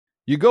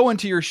You go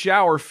into your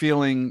shower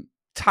feeling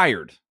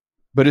tired,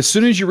 but as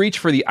soon as you reach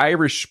for the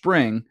Irish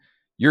Spring,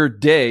 your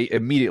day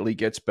immediately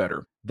gets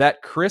better.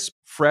 That crisp,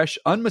 fresh,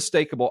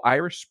 unmistakable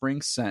Irish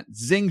Spring scent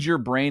zings your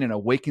brain and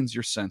awakens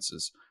your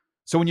senses.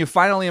 So when you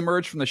finally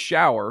emerge from the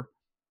shower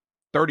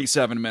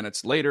 37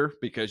 minutes later,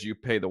 because you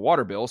pay the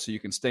water bill so you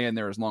can stay in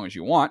there as long as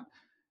you want,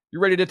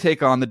 you're ready to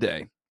take on the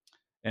day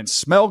and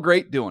smell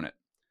great doing it.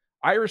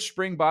 Irish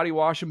Spring Body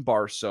Wash and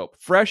Bar Soap.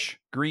 Fresh,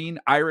 green,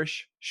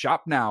 Irish.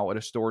 Shop now at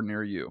a store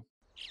near you.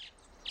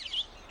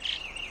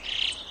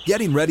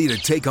 Getting ready to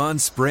take on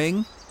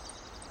spring?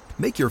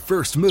 Make your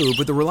first move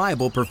with the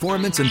reliable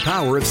performance and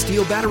power of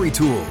Steel battery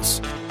tools.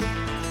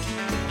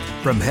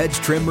 From hedge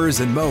trimmers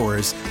and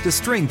mowers to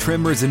string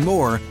trimmers and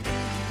more,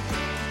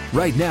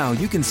 right now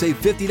you can save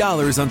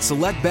 $50 on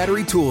select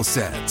battery tool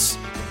sets.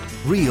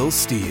 Real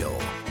Steel.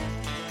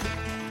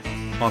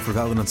 Offer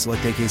valid on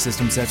select AK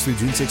system sets through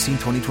June 16,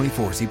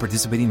 2024. See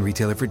participating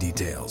retailer for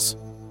details.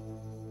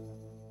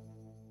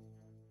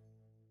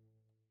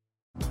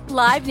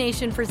 Live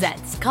Nation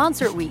presents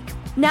Concert Week.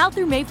 Now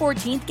through May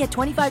 14th, get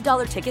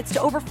 $25 tickets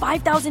to over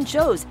 5,000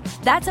 shows.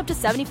 That's up to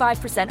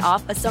 75%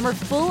 off a summer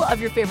full of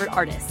your favorite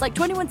artists like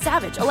 21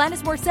 Savage,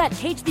 Alanis Morissette,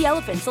 Cage the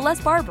Elephant,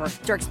 Celeste Barber,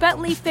 Dierks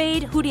Bentley,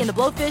 Fade, Hootie and the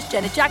Blowfish,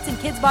 Janet Jackson,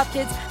 Kidz Bop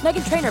Kids,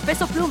 Meghan Trainor,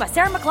 Bissell Pluma,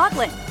 Sarah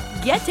McLachlan.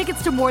 Get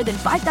tickets to more than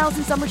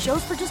 5,000 summer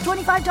shows for just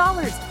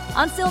 $25.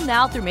 Until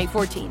now through May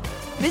 14th.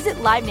 Visit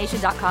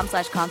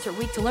LiveNation.com/Concert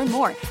Week to learn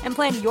more and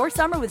plan your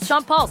summer with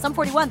Sean Paul, Sum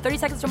 41, 30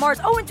 Seconds to Mars,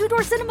 and Two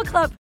Door Cinema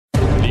Club.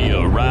 The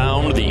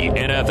Around the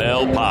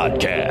NFL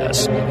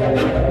podcast.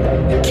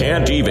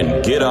 Can't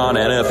even get on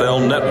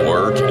NFL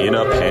Network in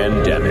a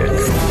pandemic.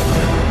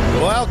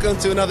 Welcome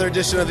to another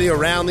edition of the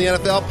Around the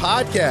NFL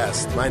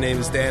podcast. My name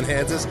is Dan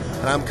Hansis,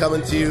 and I'm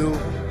coming to you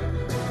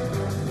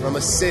from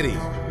a city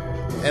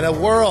and a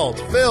world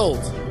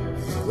filled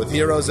with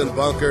heroes and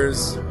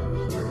bunkers.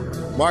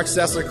 Mark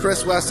Sessler,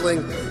 Chris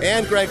Wessling,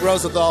 and Greg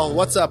Rosenthal.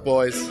 What's up,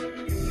 boys?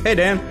 Hey,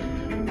 Dan.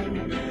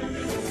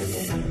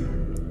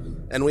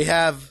 And we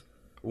have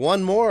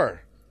one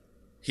more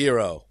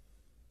hero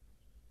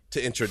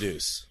to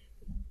introduce.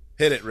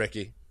 Hit it,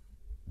 Ricky.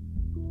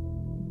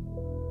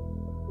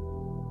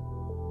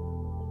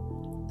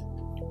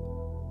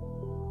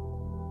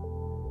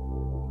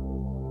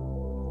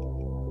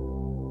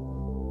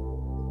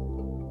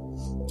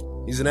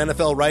 He's an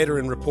NFL writer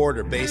and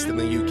reporter based in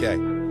the UK.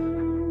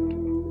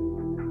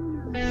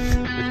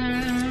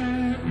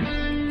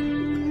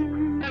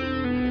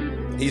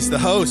 He's the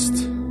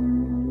host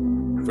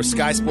for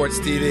Sky Sports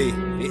TV,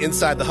 the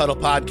Inside the Huddle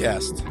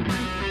podcast.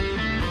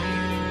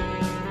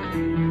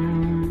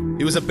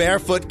 He was a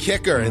barefoot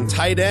kicker and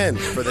tight end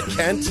for the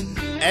Kent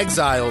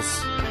Exiles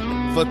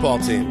football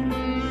team.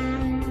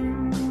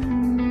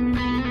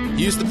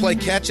 He used to play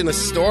catch in a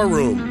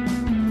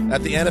storeroom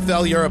at the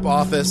NFL Europe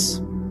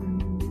office,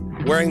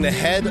 wearing the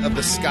head of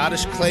the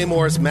Scottish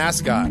Claymores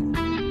mascot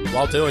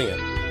while doing it.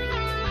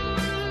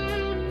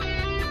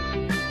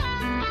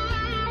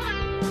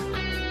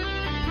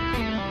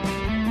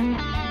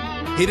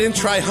 He didn't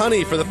try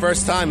honey for the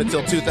first time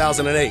until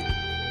 2008.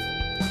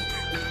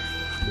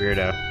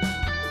 Weirdo.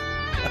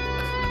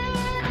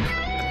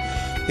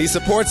 He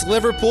supports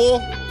Liverpool,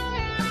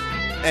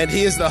 and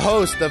he is the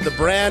host of the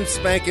brand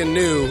spanking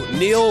new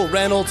Neil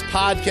Reynolds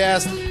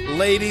podcast.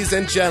 Ladies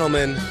and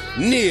gentlemen,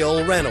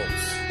 Neil Reynolds.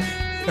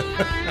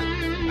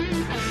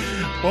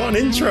 What an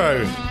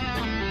intro.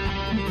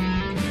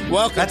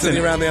 Welcome to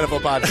the Around the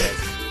NFL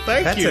podcast.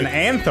 Thank you. That's an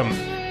anthem.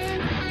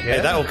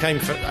 Yeah, that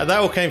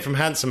all came from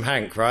Handsome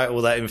Hank, right?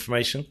 All that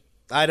information.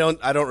 I don't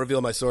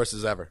reveal my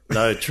sources ever.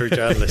 No, true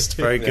journalist.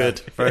 Very good.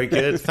 Very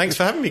good. Thanks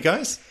for having me,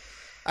 guys.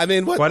 I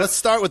mean, let's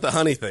start with the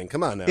honey thing.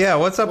 Come on now. Yeah,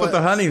 what's up with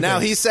the honey thing? Now,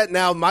 he said,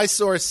 my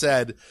source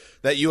said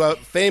that you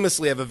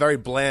famously have a very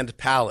bland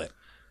palate.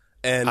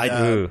 And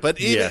I do.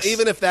 But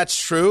even if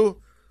that's true,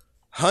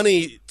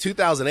 honey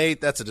 2008,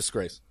 that's a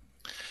disgrace.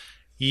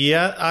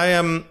 Yeah,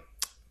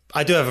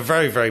 I do have a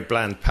very, very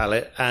bland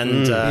palate.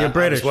 And you're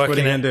British. What are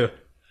you going to do?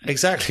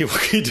 Exactly.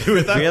 What can you do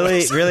with that?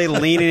 Really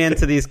leaning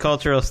into these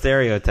cultural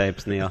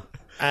stereotypes, Neil.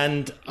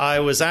 And I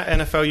was at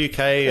NFL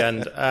UK,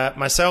 and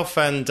myself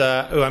and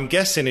who I'm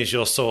guessing is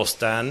your source,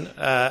 Dan,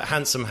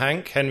 Handsome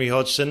Hank, Henry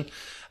Hodgson,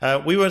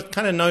 we were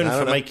kind of known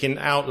for making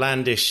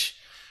outlandish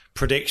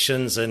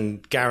predictions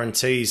and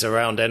guarantees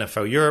around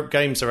NFL Europe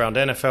games, around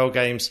NFL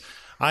games.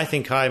 I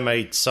think I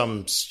made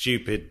some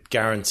stupid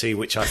guarantee,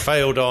 which I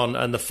failed on,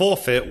 and the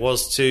forfeit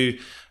was to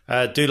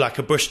do like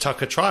a Bush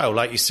Tucker trial,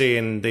 like you see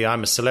in the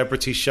I'm a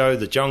Celebrity show,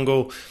 The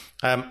Jungle.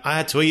 I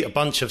had to eat a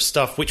bunch of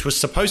stuff which was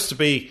supposed to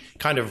be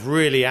kind of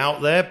really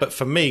out there, but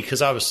for me,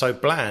 because I was so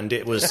bland,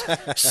 it was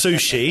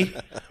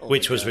sushi,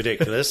 which was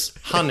ridiculous,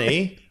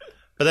 honey,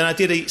 but then I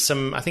did eat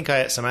I think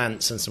I ate some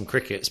ants and some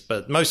crickets,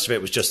 but most of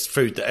it was just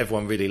food that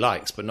everyone really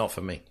likes, but not for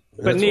me.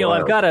 But Neil,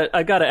 I've got to,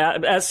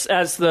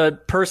 as the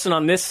person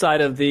on this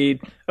side of the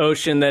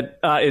ocean that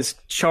is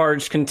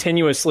charged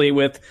continuously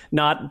with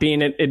not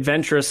being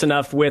adventurous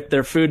enough with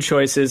their food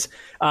choices.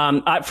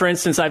 For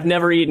instance, I've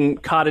never eaten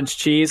cottage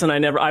cheese, and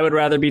I would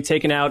rather be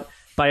taken out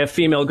by a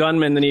female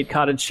gunman than eat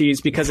cottage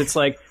cheese, because it's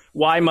like,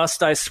 why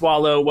must I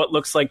swallow what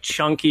looks like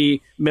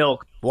chunky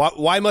milk?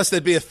 Why must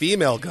it be a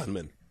female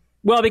gunman?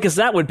 Well, because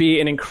that would be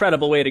an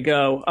incredible way to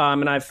go.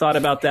 And I've thought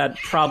about that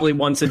probably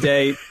once a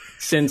day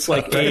since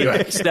like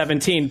age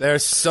 17.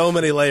 There's so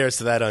many layers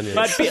to that onion.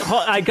 But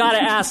I got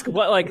to ask,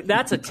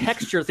 that's a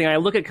texture thing. I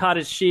look at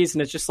cottage cheese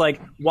and it's just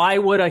like, why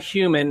would a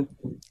human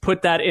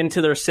put that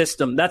into their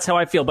system? That's how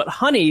I feel. But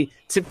honey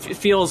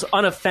feels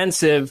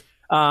unoffensive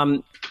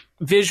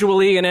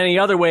visually in any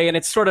other way. And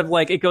it's sort of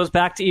like, it goes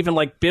back to even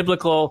like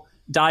biblical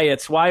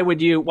diets.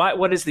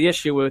 What is the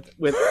issue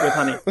with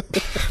honey?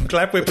 I'm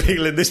glad we're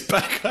peeling this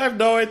back. I have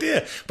no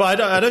idea.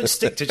 But I don't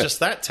stick to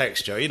just that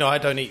texture. I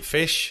don't eat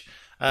fish.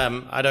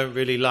 I don't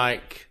really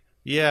like.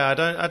 Yeah,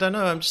 I don't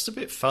know. I'm just a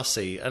bit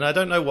fussy, and I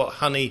don't know what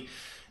honey.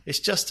 It's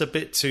just a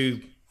bit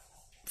too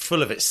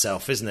full of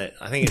itself, isn't it?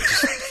 I think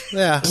it's just.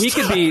 Yeah, we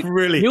could be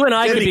really. You and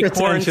I could be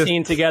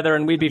quarantined together,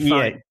 and we'd be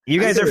fine. Yeah, you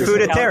guys are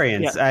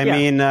fooditarians. Yeah. I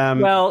mean,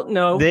 well,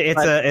 no,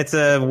 it's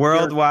a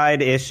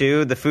worldwide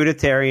issue. The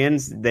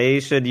fooditarians,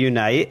 they should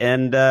unite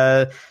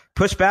and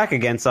push back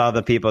against all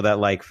the people that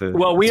like food.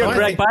 Well,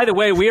 Greg. By the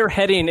way, we are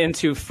heading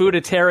into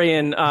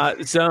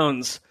fooditarian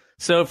zones.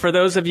 So for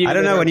those of you, I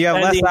don't know, when you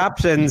have less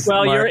options.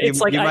 Well, Mark, it's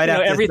like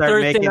every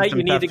Thursday night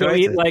you need to go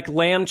eat like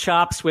lamb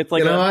chops with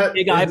like a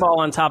big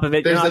eyeball on top of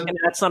it.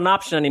 That's not an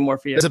option anymore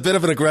for you. There's a bit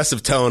of an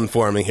aggressive tone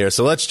forming here,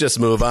 so let's just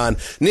move on.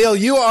 Neil,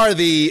 you are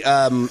the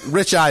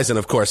Rich Eisen,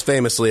 of course,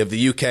 famously of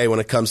the UK when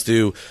it comes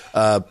to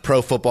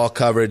pro football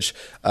coverage,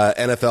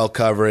 NFL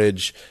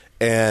coverage,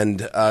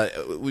 and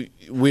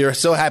we are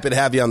so happy to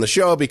have you on the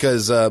show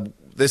because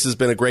this has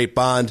been a great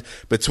bond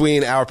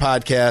between our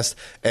podcast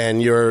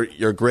and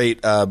your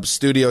great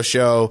studio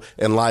show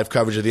and live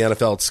coverage of the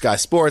NFL at Sky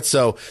Sports.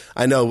 So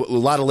I know a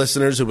lot of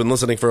listeners who've been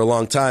listening for a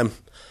long time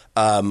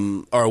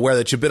are aware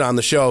that you've been on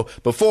the show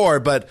before,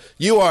 but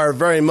you are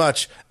very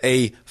much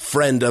a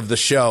friend of the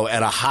show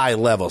at a high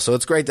level. So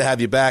it's great to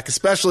have you back,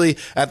 especially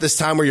at this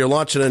time where you're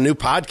launching a new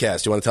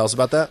podcast. You want to tell us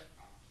about that?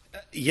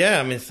 Yeah,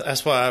 I mean,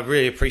 that's why I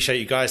really appreciate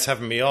you guys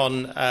having me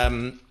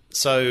on.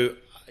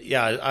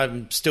 Yeah,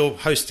 I'm still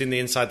hosting the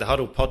Inside the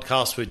Huddle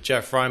podcast with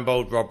Jeff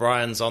Reinbold. Rob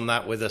Ryan's on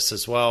that with us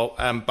as well.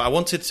 But I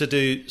wanted to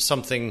do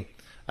something,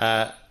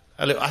 I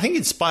think,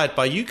 inspired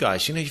by you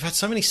guys. You've had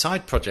so many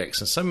side projects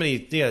and so many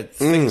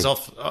things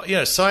off,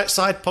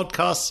 side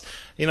podcasts,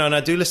 and I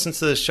do listen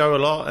to the show a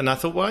lot. And I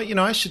thought, well,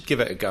 I should give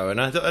it a go.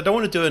 And I don't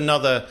want to do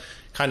another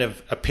kind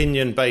of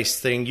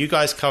opinion-based thing. You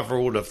guys cover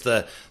all of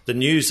the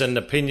news and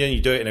opinion.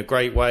 You do it in a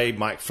great way.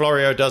 Mike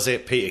Florio does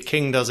it. Peter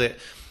King does it.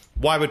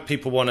 Why would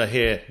people want to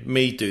hear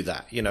me do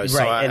that? Right.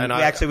 So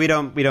actually, we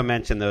don't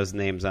mention those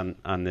names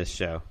on this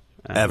show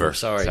ever.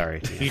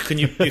 Sorry. You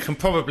can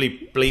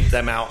probably bleep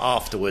them out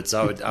afterwards.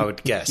 I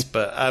would guess.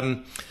 But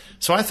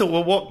so I thought,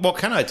 well, what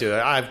can I do?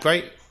 I have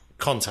great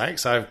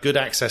contacts. I have good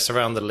access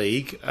around the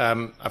league.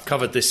 I've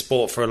covered this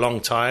sport for a long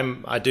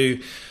time. I do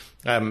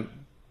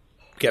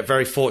get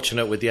very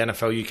fortunate with the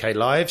NFL UK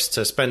Lives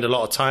to spend a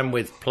lot of time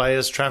with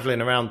players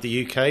traveling around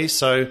the UK.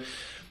 So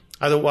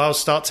I thought, well, I'll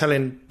start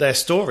telling their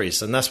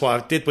stories, and that's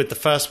what I did with the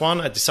first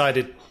one. I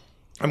decided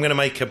I'm going to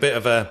make a bit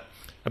of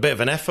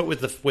an effort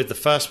with the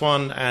first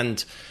one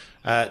and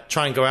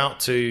try and go out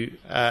to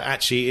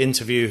actually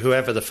interview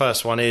whoever the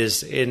first one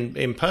is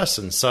in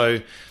person. So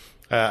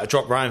I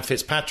dropped Ryan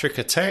Fitzpatrick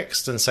a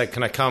text and said,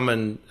 "Can I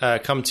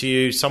come to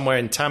you somewhere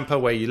in Tampa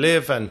where you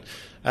live, and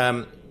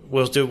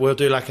we'll do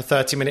like a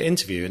 30-minute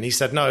interview?" And he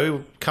said,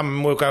 "No, come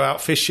and we'll go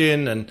out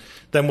fishing, and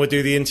then we'll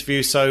do the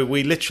interview." So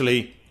we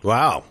literally.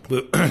 Wow.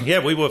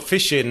 We were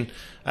fishing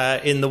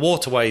in the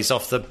waterways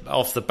off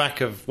the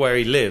back of where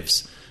he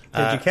lives.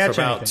 Did you catch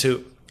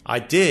anything? I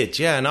did,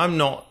 yeah. And I'm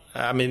not.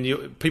 I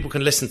mean, people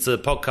can listen to the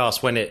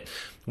podcast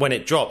when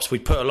it drops. We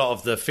put a lot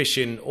of the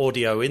fishing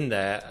audio in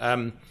there.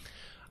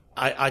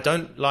 I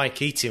don't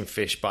like eating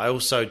fish, but I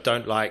also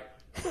don't like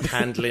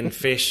handling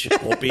fish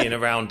or being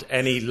around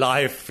any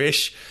live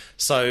fish.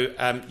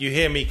 So you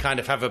hear me kind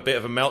of have a bit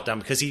of a meltdown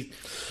because he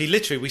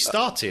literally, we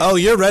started. Oh,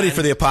 you're ready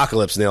for the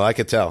apocalypse, Neil. I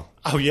could tell.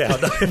 Oh, yeah.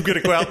 I'm going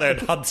to go out there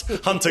and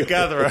hunt a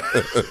gatherer.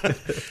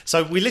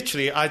 So we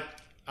literally, I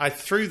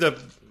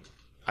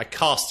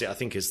cast it, I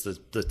think is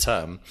the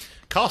term,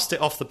 cast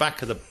it off the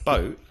back of the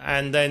boat.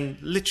 And then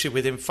literally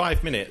within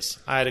 5 minutes,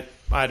 I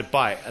had a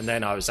bite, and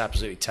then I was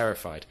absolutely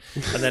terrified.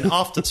 And then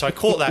so I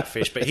caught that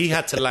fish, but he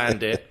had to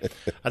land it.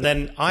 And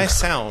then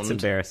It's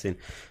embarrassing.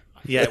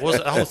 Yeah, it was.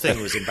 The whole thing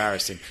was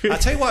embarrassing. I'll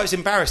tell you why it was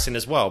embarrassing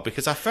as well,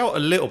 because I felt a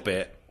little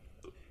bit,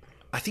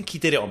 I think he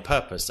did it on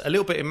purpose, a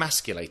little bit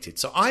emasculated.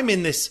 So I'm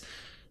in this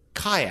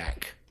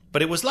kayak,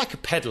 but it was like a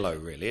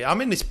pedalo, really.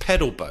 I'm in this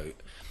pedal boat,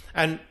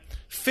 and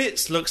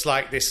Fitz looks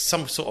like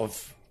some sort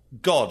of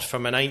god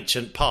from an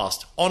ancient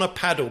past on a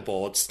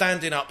paddleboard,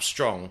 standing up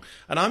strong,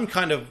 and I'm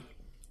kind of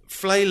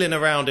flailing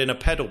around in a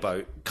pedal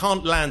boat,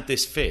 can't land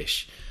this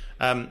fish,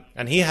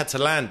 and he had to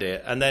land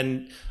it, and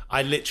then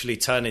I literally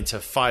turn into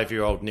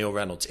 5-year-old Neil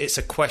Reynolds. It's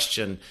a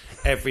question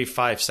every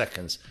 5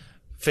 seconds.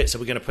 Fitz, are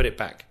we going to put it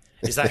back?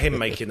 Is that him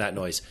making that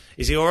noise?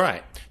 Is he all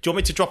right? Do you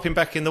want me to drop him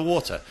back in the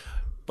water?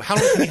 how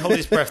long can he hold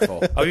his breath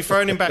for? Are we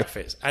throwing him back,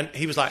 Fitz? And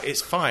he was like,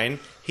 it's fine.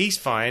 He's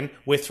fine.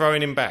 We're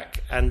throwing him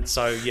back. And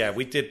so, yeah,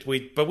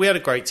 but we had a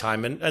great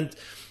time. And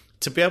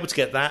to be able to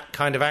get that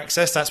kind of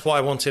access, that's what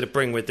I wanted to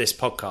bring with this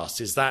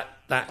podcast, is that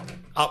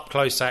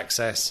up-close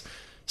access,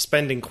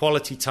 spending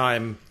quality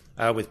time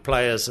with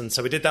players. And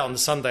so we did that on the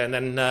Sunday. And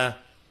then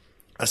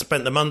I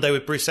spent the Monday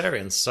with Bruce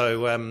Arians.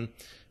 So,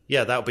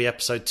 that'll be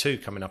episode 2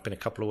 coming up in a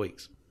couple of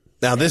weeks.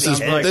 Now, this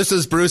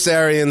is Bruce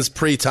Arians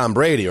pre-Tom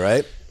Brady,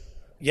 right?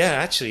 Yeah,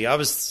 actually, I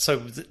was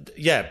so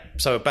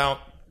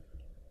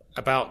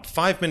about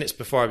 5 minutes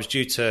before I was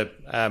due to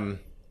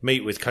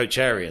meet with Coach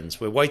Arians,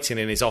 we're waiting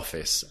in his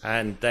office,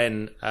 and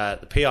then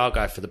the PR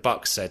guy for the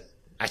Bucs said,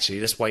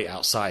 "Actually, let's wait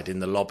outside in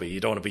the lobby. You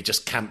don't want to be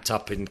just camped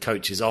up in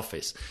Coach's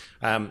office."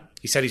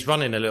 He said he's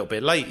running a little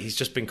bit late. He's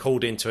just been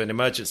called into an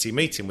emergency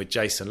meeting with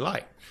Jason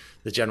Light,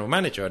 the general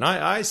manager, and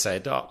I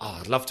said,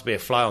 I'd love to be a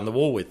fly on the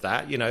wall with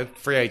that.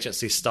 Free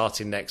agency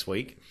starting next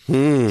week.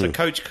 So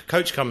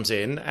Coach comes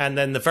in, and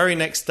then the very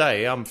next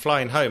day, I'm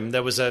flying home.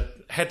 There was a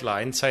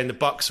headline saying the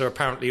Bucs are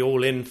apparently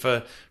all in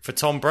for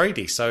Tom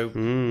Brady. So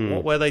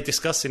what were they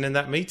discussing in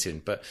that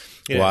meeting? But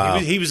wow.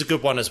 he was a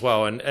good one as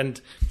well.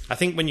 And I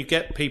think when you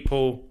get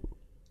people,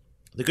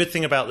 the good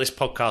thing about this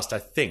podcast, I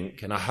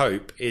think, and I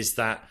hope, is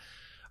that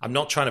I'm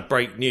not trying to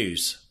break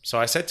news. So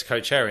I said to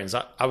Coach Arians,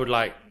 I would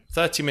like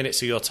 30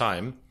 minutes of your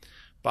time,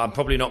 but I'm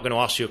probably not going to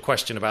ask you a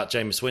question about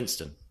Jameis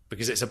Winston,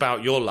 because it's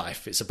about your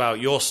life. It's about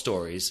your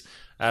stories.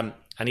 And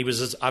he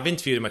was, I've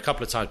interviewed him a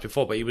couple of times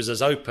before, but he was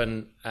as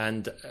open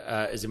and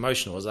as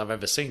emotional as I've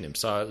ever seen him.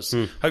 So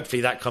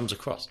hopefully that comes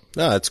across.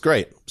 No, that's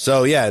great.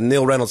 So yeah,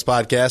 Neil Reynolds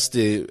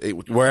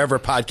podcast, wherever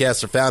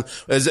podcasts are found.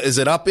 Is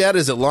it up yet?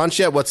 Is it launched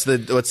yet? What's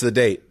the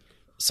date?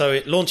 So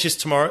it launches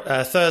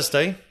tomorrow,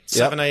 Thursday,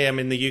 7 a.m.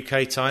 in the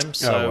UK time.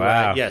 So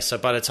wow. So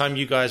by the time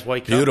you guys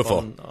wake up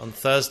on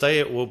Thursday,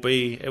 it will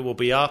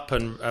be up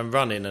and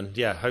running, and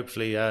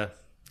hopefully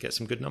get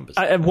some good numbers.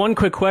 I have one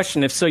quick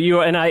question. If so,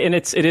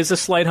 it is a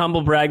slight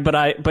humble brag,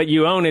 but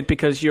you own it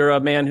because you're a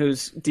man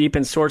who's deep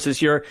in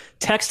sources. You're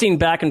texting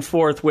back and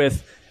forth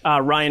with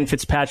Ryan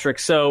Fitzpatrick.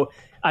 So,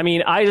 I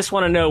mean, I just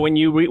want to know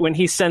when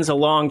he sends a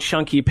long,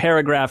 chunky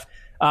paragraph,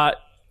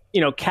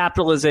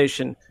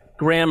 capitalization,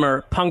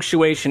 grammar,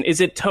 punctuation,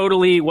 is it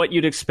totally what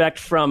you'd expect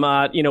from,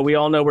 we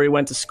all know where he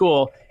went to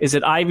school. Is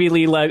it Ivy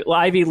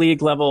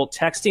League level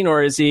texting,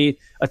 or is he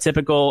a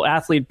typical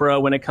athlete bro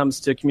when it comes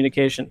to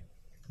communication?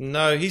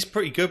 No, he's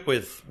pretty good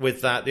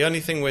with that. The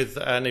only thing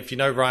and if you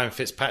know Ryan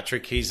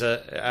Fitzpatrick, he's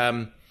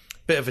a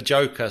bit of a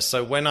joker.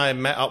 So when I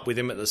met up with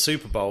him at the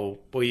Super Bowl,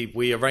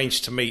 we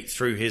arranged to meet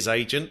through his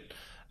agent.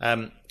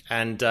 And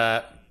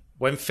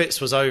when Fitz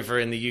was over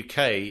in the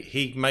UK,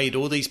 he made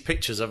all these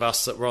pictures of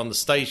us that were on the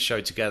stage show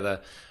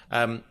together,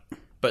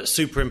 but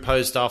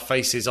superimposed our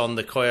faces on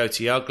the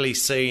Coyote Ugly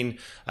scene,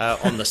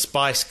 on the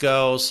Spice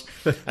Girls.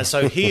 And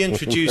so he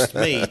introduced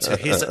me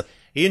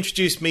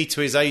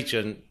to his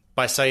agent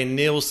by saying,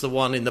 "Neil's the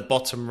one in the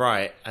bottom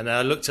right." And then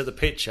I looked at the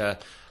picture,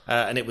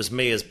 and it was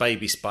me as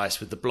Baby Spice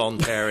with the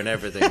blonde hair and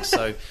everything.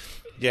 So,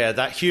 yeah,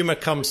 that humor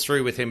comes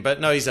through with him.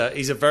 But no, he's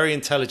a very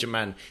intelligent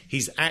man.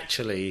 He's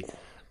actually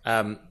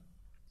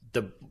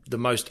the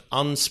most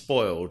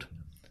unspoiled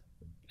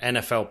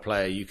NFL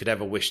player you could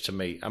ever wish to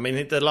meet. I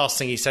mean, the last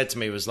thing he said to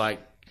me was like,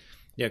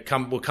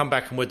 we'll come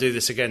back and we'll do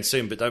this again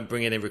soon, but don't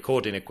bring any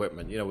recording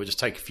equipment. We'll just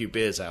take a few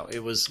beers out.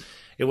 It was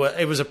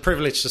a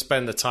privilege to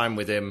spend the time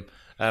with him.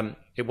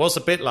 It was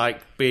a bit like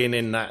being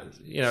in that,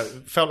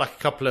 it felt like a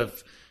couple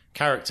of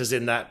characters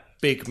in that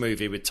Big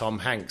movie with Tom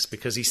Hanks,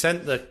 because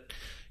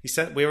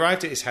we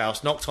arrived at his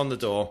house, knocked on the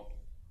door,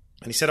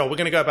 and he said, we're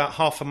going to go about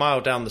half a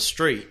mile down the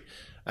street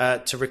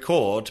to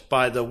record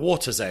by the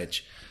water's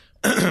edge.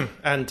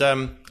 And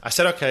I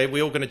said, okay,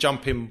 we're all going to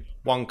jump in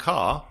one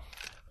car.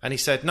 And he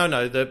said,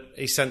 no,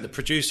 he sent the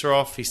producer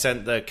off, he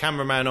sent the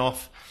cameraman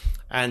off,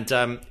 and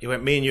he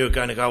went, me and you are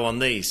going to go on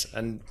these,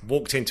 and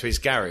walked into his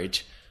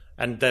garage.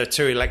 And there are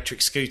 2 electric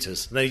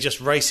scooters. And then he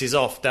just races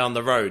off down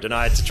the road, and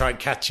I had to try and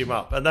catch him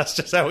up. And that's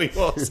just how he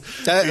was.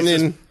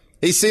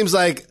 He seems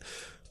like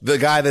the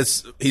guy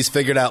he's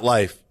figured out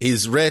life.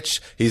 He's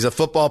rich. He's a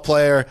football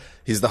player.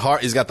 He's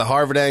got the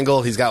Harvard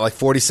angle. He's got like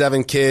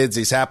 47 kids.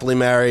 He's happily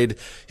married.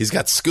 He's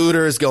got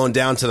scooters going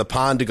down to the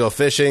pond to go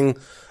fishing.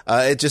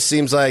 It just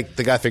seems like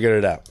the guy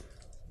figured it out.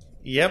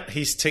 Yep,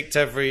 he's ticked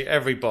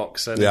every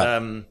box.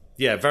 And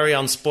very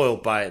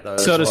unspoiled by it, though.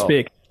 So to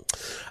speak.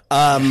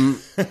 All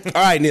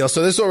right, Neil.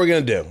 So this is what we're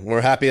going to do. We're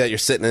happy that you're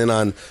sitting in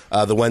on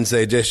the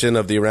Wednesday edition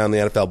of the Around the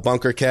NFL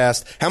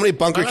Bunkercast. How many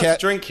Bunkercast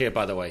drink here,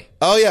 by the way?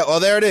 Oh yeah,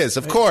 well there it is.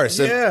 Of course,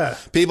 yeah.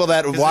 People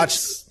that watch,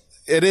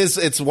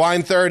 it's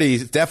wine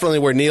 30. Definitely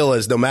where Neil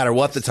is, no matter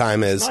what the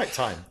time is.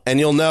 Nighttime. And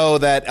you'll know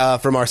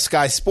that from our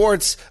Sky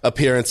Sports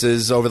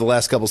appearances over the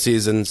last couple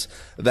seasons,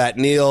 that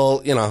Neil,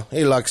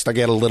 he likes to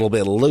get a little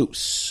bit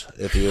loose.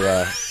 If you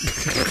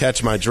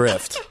catch my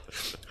drift.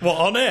 Well,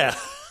 on air.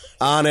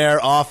 On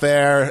air, off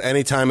air,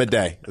 any time of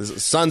day.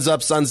 Sun's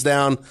up, sun's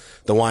down,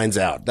 the wine's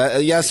out.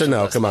 Yes or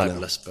no? Come on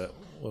now. But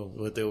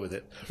we'll deal with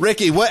it.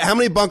 Ricky, how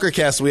many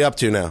Bunkercasts are we up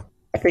to now?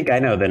 I think I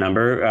know the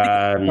number.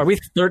 Are we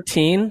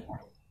 13?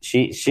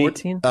 She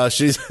 14?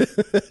 She's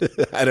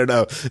I don't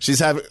know. She's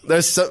having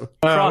we've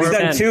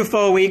done 2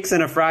 full weeks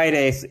and a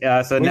Friday,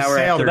 so now we're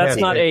at 13. That's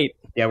not 8.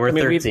 Yeah, we're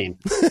 13.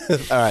 All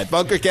right,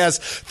 Bunkercast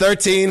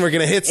 13. We're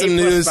going to hit some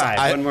news.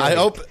 I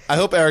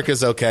hope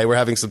Erica's okay. We're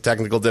having some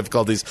technical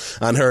difficulties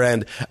on her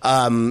end.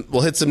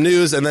 We'll hit some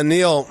news, and then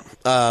Neil,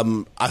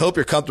 I hope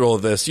you're comfortable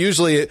with this.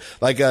 Usually,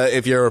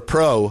 if you're a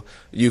pro,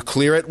 you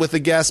clear it with the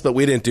guest, but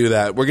we didn't do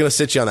that. We're going to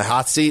sit you on the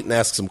hot seat and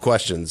ask some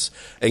questions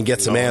and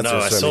get some answers. No,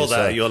 I saw that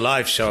at so. your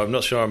live show. I'm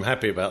not sure I'm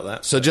happy about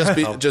that. So just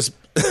be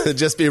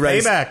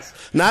ready.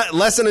 Payback. Not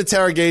less an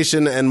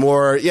interrogation and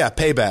more,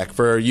 payback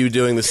for you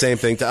doing the same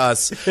thing to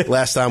us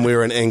last time we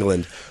were in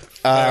England.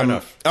 Fair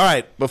enough. All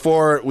right,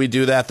 before we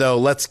do that, though,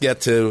 let's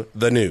get to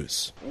the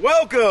news.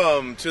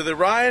 Welcome to the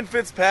Ryan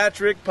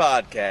Fitzpatrick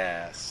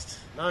Podcast.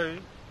 No,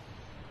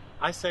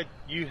 I said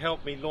you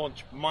helped me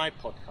launch my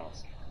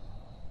podcast.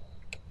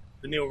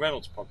 The Neil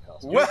Reynolds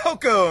podcast.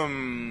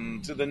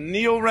 Welcome to the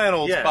Neil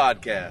Reynolds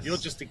Podcast. You're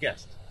just a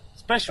guest.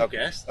 Special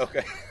guest.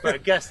 Okay. But a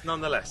guest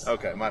nonetheless.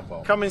 Okay, my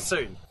fault. Coming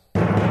soon.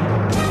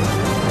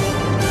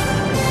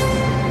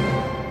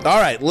 All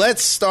right,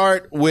 let's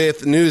start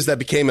with news that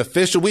became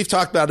official. We've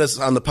talked about this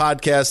on the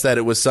podcast, that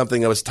it was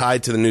something that was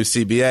tied to the new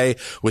CBA,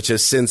 which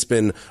has since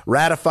been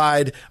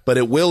ratified, but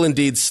it will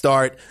indeed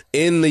start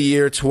in the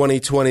year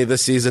 2020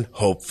 this season,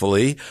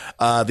 hopefully.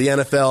 The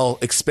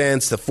NFL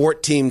expands to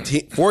 14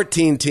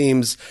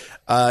 teams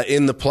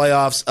in the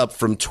playoffs, up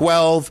from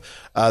 12.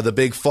 The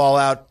big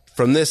fallout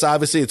from this,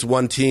 obviously, it's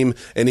one team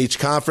in each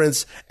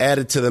conference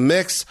added to the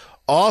mix.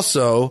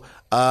 Also,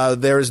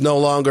 there is no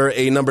longer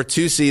a number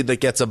 2 seed that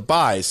gets a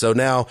bye. So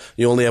now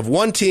you only have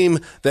one team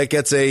that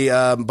gets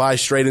a bye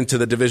straight into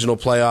the divisional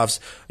playoffs.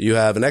 You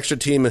have an extra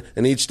team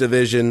in each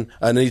division,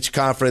 in each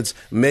conference,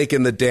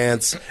 making the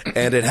dance.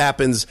 And it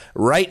happens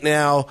right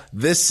now,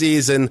 this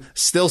season,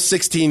 still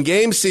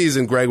 16-game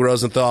season, Greg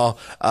Rosenthal,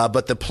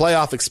 but the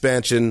playoff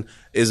expansion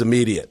is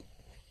immediate.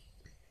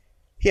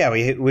 Yeah,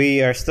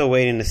 we are still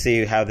waiting to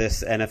see how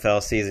this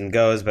NFL season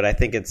goes, but I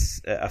think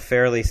it's a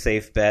fairly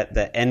safe bet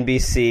that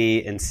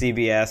NBC and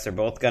CBS are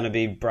both going to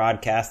be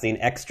broadcasting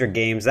extra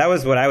games. That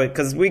was what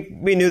because we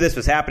knew this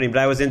was happening, but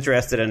I was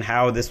interested in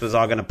how this was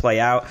all going to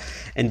play out.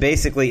 And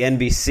basically,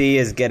 NBC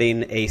is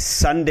getting a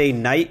Sunday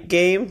night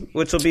game,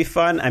 which will be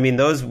fun. I mean,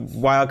 those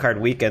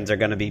wildcard weekends are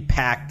going to be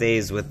packed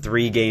days with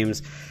 3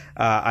 games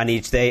on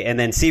each day. And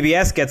then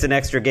CBS gets an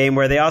extra game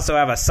where they also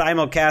have a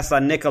simulcast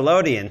on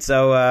Nickelodeon.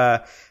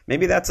 So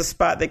maybe that's a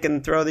spot they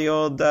can throw the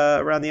old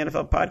Around the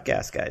NFL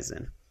podcast guys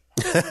in.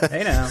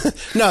 Hey now.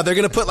 No, they're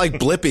going to put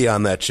Blippy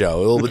on that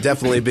show. It will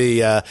definitely be.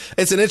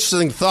 It's an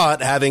interesting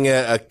thought, having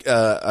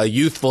a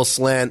youthful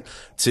slant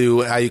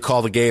to how you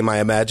call the game, I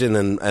imagine,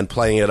 and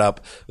playing it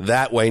up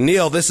that way.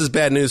 Neil, this is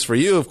bad news for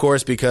you, of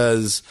course,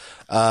 because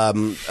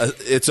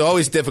it's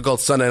always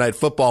difficult Sunday Night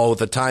Football with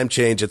the time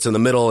change. It's in the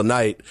middle of the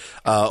night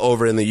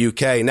over in the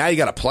UK. Now you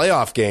got a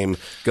playoff game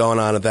going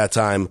on at that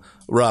time.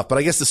 Rough, but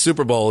I guess the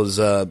Super Bowl is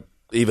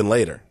even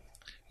later.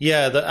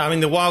 Yeah, the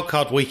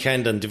wildcard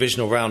weekend and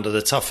divisional round are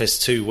the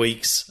toughest 2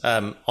 weeks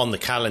on the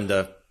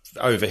calendar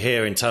over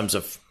here in terms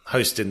of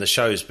hosting the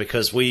shows,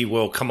 because we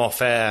will come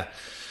off air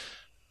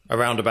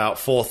around about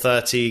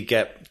 4:30,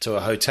 get to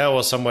a hotel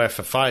or somewhere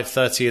for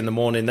 5:30 in the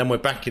morning. Then we're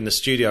back in the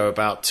studio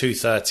about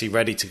 2:30,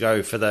 ready to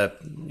go for the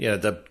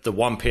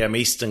 1 p.m.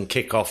 Eastern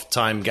kickoff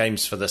time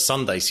games for the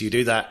Sunday. So you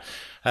do that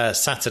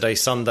Saturday,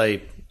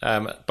 Sunday,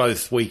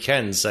 both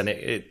weekends, and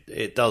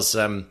it does.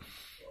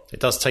 It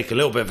does take a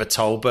little bit of a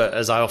toll, but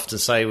as I often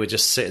say, we're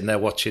just sitting there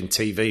watching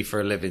TV for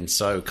a living,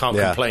 so can't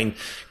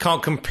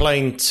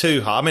complain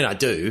too hard. I mean, I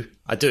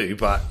do,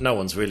 but no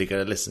one's really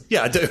going to listen.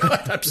 Yeah, I do. I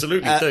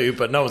absolutely do,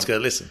 but no one's going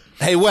to listen.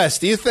 Hey, Wes,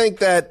 do you think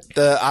that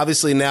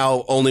obviously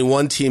now only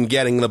one team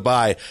getting the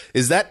bye,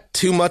 is that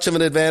too much of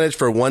an advantage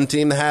for one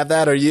team to have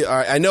that?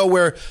 I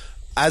know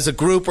as a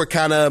group, we're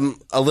kind of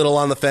a little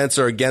on the fence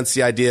or against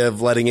the idea of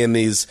letting in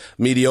these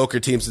mediocre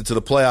teams into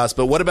the playoffs.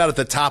 But what about at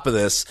the top of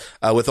this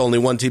with only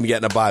one team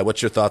getting a bye?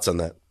 What's your thoughts on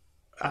that?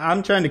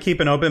 I'm trying to keep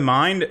an open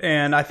mind,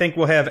 and I think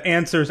we'll have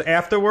answers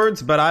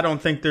afterwards, but I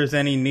don't think there's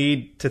any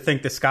need to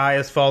think the sky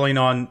is falling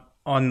on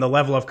the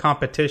level of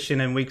competition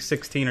in week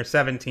 16 or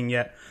 17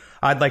 yet.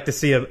 I'd like to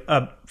see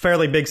a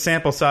fairly big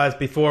sample size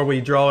before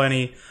we draw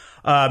any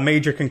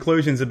major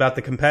conclusions about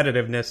the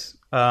competitiveness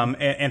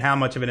and how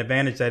much of an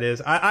advantage that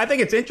is. I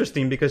think it's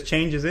interesting because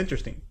change is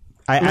interesting.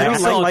 I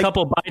saw a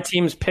couple bye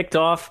teams picked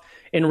off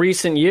in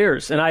recent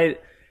years, and I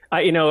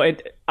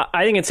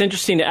think it's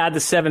interesting to add the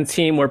 7th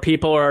team where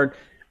people are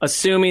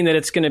assuming that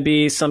it's going to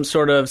be some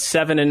sort of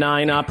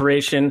 7-9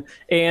 operation.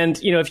 And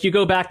if you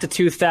go back to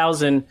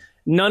 2000,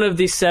 none of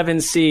these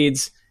 7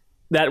 seeds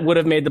that would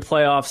have made the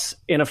playoffs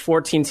in a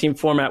 14-team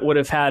format would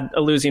have had a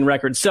losing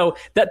record. So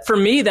that, for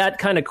me, that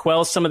kind of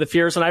quells some of the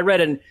fears. And I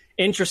read an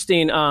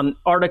interesting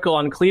article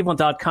on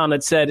Cleveland.com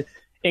that said,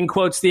 in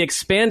quotes, the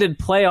expanded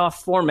playoff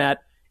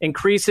format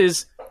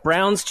increases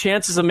Browns'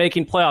 chances of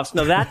making playoffs.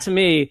 Now, that to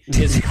me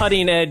is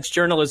cutting-edge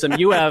journalism.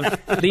 You have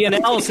the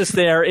analysis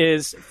there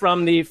is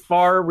from the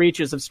far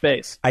reaches of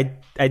space.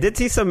 I did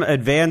see some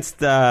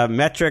advanced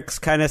metrics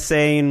kind of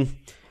saying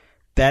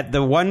that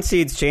the 1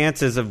 seed's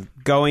chances of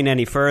going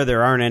any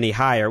further aren't any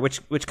higher,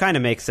 which kind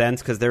of makes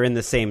sense because they're in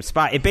the same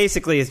spot. It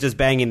basically is just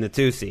banging the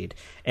 2 seed,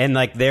 and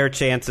like their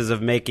chances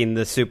of making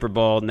the Super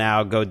Bowl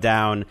now go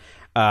down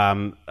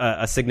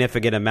a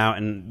significant amount,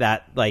 and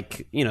that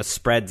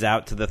spreads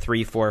out to the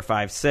 3, 4,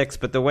 5, 6.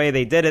 But the way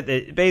they did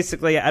it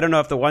basically, I don't know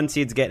if the 1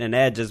 seed's getting an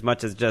edge as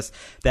much as just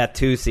that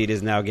 2 seed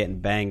is now getting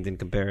banged in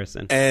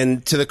comparison.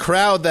 And to the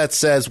crowd that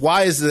says,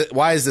 why is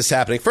this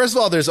happening? First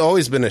of all, there's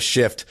always been a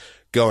shift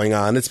going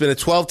on. It's been a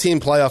 12-team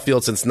playoff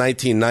field since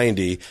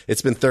 1990.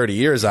 It's been 30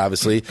 years,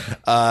 obviously.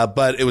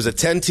 But it was a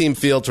 10-team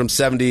field from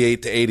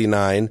 78 to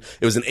 89.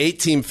 It was an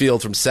 8-team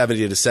field from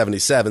 70 to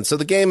 77. So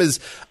the game has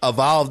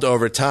evolved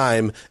over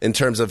time in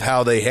terms of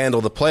how they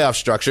handle the playoff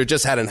structure. It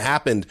just hadn't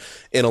happened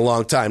in a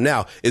long time.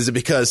 Now, is it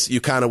because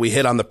we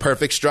hit on the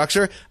perfect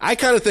structure? I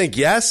kind of think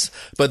yes.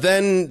 But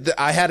then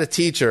I had a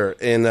teacher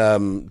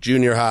in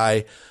junior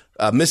high,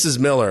 Mrs.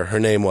 Miller, her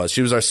name was.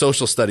 She was our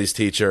social studies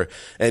teacher,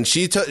 and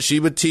she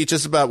would teach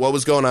us about what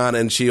was going on,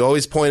 and she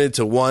always pointed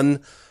to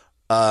one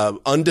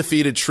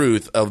undefeated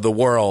truth of the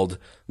world: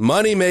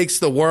 money makes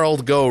the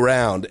world go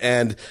round.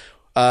 And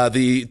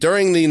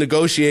during the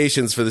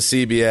negotiations for the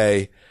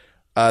CBA,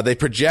 they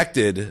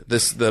projected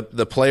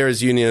the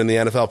players' union in the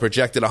NFL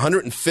projected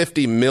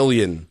 $150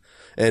 million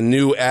in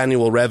new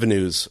annual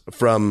revenues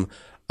from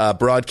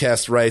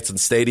broadcast rights and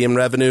stadium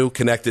revenue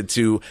connected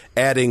to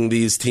adding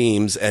these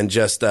teams and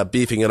just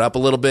beefing it up a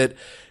little bit.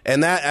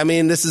 And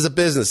this is a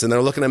business and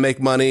they're looking to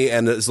make money.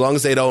 And as long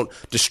as they don't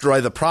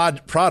destroy the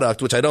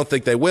product, which I don't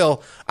think they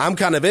will, I'm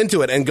kind of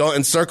into it.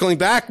 And circling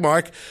back,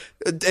 Mark,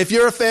 if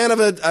you're a fan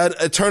of an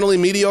eternally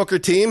mediocre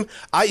team,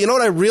 you know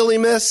what I really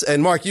miss?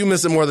 And Mark, you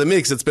miss it more than me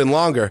because it's been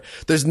longer.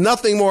 There's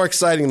nothing more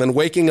exciting than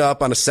waking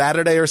up on a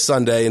Saturday or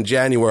Sunday in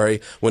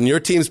January when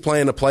your team's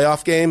playing a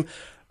playoff game.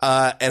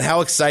 And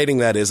how exciting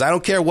that is. I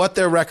don't care what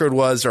their record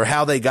was or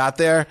how they got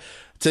there.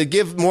 To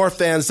give more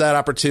fans that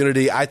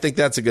opportunity, I think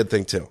that's a good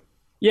thing too.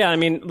 Yeah,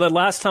 the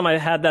last time I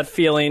had that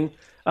feeling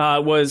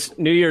was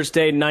New Year's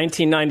Day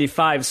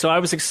 1995. So I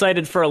was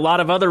excited for a lot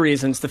of other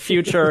reasons. The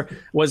future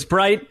was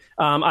bright.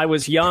 I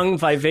was young,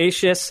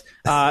 vivacious,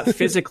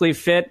 physically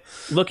fit,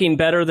 looking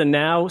better than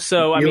now.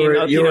 So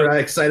you were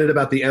excited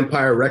about the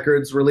Empire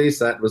Records release.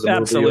 That was a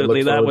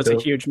absolutely that was a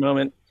huge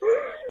moment.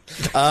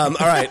 All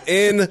right,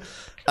 in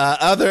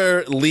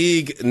other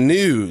league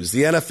news,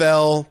 the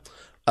NFL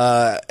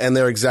and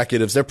their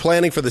executives, they're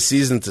planning for the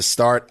season to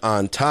start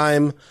on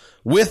time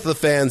with the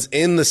fans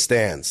in the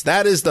stands.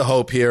 That is the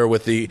hope here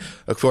with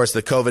of course,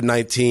 the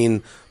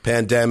COVID-19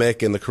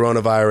 pandemic and the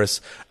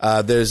coronavirus.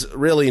 There's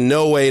really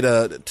no way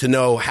to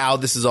know how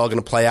this is all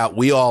going to play out.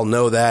 We all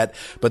know that.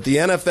 But the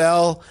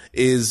NFL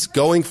is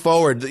going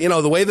forward.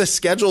 The way the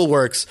schedule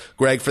works,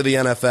 Greg, for the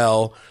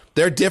NFL,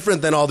 they're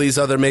different than all these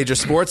other major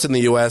sports in the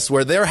U.S.,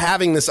 where they're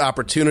having this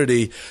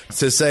opportunity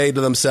to say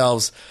to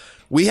themselves,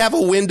 we have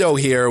a window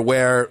here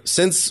where,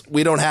 since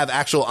we don't have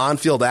actual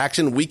on-field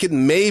action, we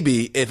can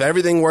maybe, if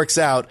everything works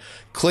out,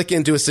 click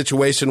into a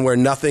situation where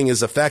nothing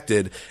is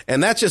affected.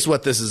 And that's just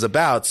what this is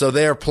about. So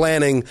they're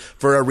planning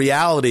for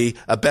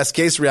a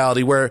best-case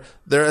reality, where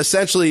they're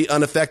essentially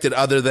unaffected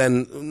other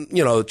than,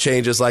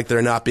 changes like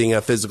there not being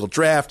a physical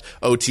draft,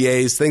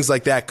 OTAs, things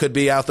like that could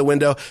be out the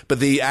window.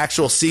 But the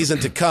actual season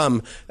to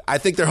come, I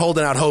think they're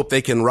holding out hope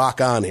they can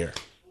rock on here.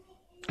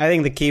 I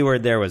think the key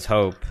word there was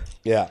hope.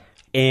 Yeah.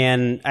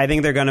 And I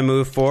think they're going to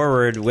move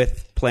forward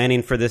with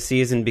planning for the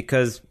season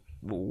because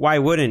why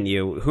wouldn't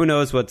you? Who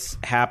knows what's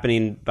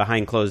happening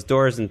behind closed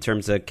doors in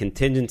terms of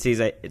contingencies.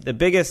 The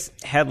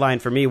biggest headline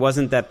for me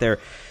wasn't that they're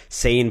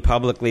saying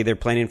publicly they're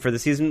planning for the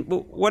season.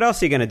 What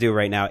else are you going to do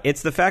right now?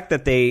 It's the fact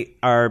that they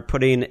are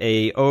putting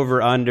a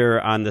over-under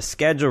on the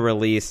schedule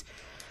release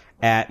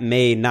at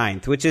May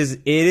 9th, which is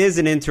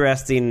an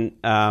interesting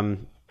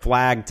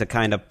flag to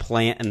kind of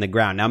plant in the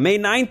ground. Now, May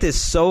 9th is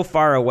so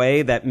far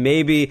away that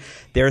maybe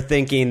they're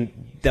thinking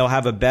they'll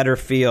have a better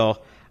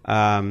feel.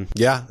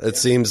 It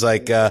seems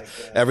like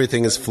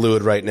everything is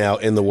fluid right now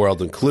in the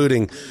world,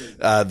 including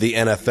the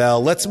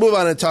NFL. Let's move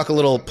on and talk a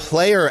little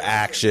player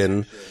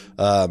action,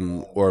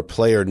 or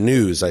player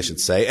news, I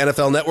should say.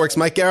 NFL Network's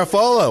Mike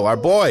Garafolo, our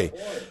boy,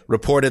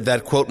 reported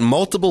that, quote,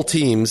 multiple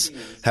teams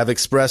have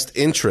expressed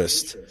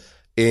interest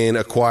in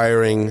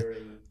acquiring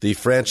the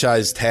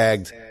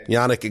franchise-tagged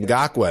Yannick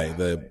Ngakoue,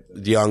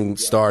 the young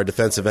star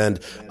defensive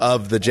end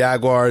of the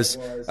Jaguars.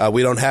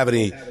 We don't have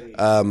any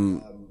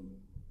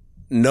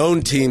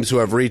known teams who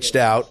have reached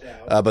out,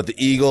 but the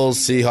Eagles,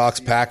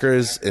 Seahawks,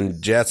 Packers,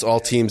 and Jets, all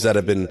teams that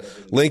have been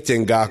linked to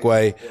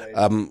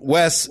Ngakoue.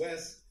 Wes,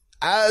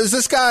 is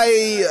this guy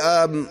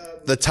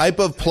the type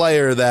of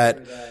player that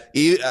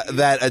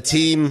a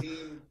team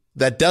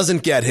that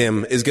doesn't get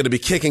him is going to be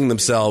kicking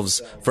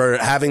themselves for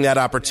having that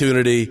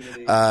opportunity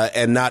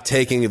and not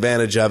taking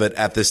advantage of it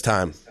at this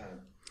time?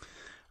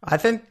 I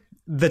think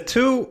the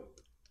two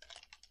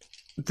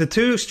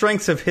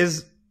strengths of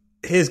his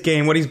his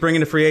game, what he's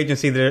bringing to free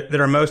agency that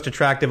are most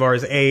attractive are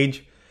his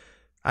age.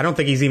 I don't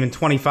think he's even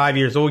 25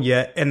 years old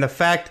yet. And the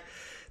fact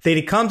that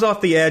he comes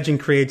off the edge and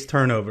creates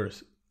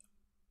turnovers.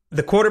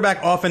 The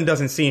quarterback often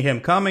doesn't see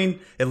him coming.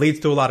 It leads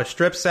to a lot of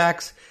strip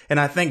sacks. And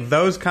I think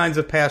those kinds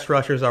of pass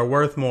rushers are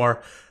worth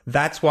more.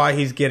 That's why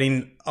he's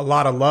getting a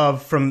lot of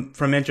love from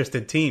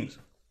interested teams.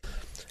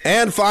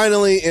 And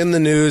finally, in the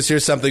news,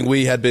 here's something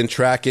we had been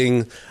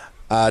tracking.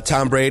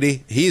 Tom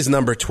Brady, he's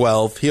number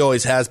 12. He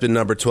always has been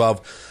number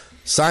 12.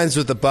 Signs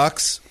with the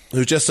Bucs,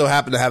 who just so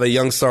happen to have a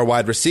young star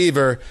wide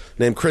receiver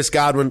named Chris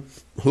Godwin,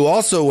 who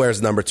also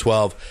wears number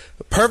 12.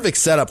 Perfect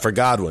setup for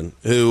Godwin,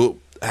 who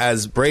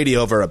has Brady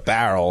over a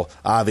barrel,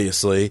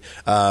 obviously,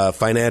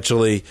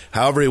 financially,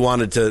 however he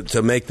wanted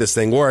to make this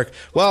thing work.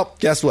 Well,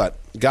 guess what?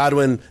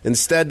 Godwin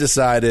instead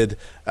decided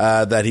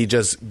that he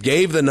just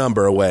gave the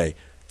number away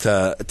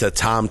to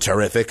Tom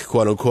Terrific,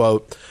 quote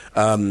unquote.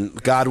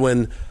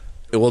 Godwin,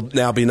 it will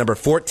now be number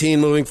 14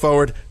 moving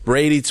forward.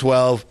 Brady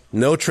 12.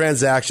 No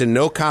transaction,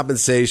 no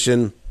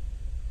compensation.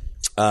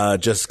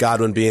 Just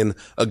Godwin being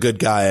a good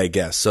guy, I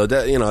guess. So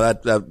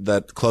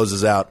that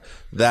closes out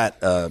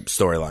that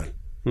storyline.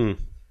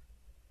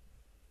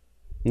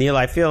 Neil,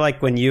 I feel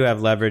like when you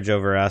have leverage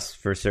over us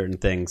for certain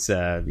things,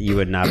 you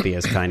would not be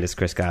as kind as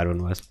Chris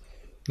Godwin was.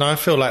 No, I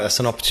feel like that's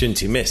an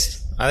opportunity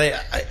missed.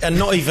 And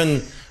not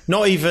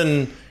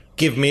even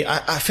give me.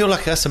 I feel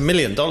like that's $1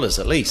 million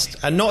at least,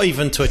 and not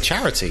even to a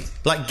charity.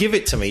 Like, give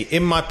it to me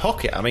in my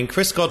pocket. I mean,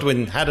 Chris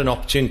Godwin had an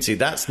opportunity.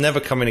 That's never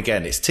coming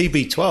again. It's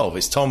TB12.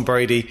 It's Tom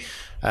Brady.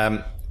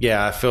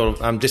 I feel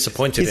I'm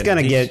disappointed.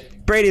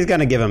 Brady's going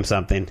to give him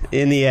something.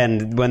 In the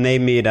end, when they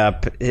meet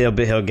up,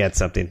 he'll get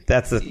something.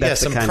 That's the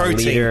kind of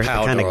leader, the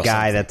kind of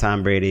guy that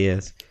Tom Brady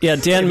is. Yeah,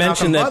 Dan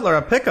mentioned that Butler,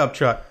 a pickup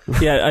truck.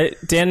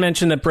 Dan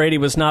mentioned that Brady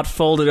was not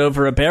folded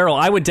over a barrel.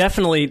 I would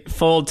definitely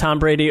fold Tom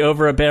Brady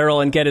over a barrel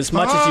and get as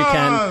much as you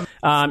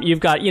can. You've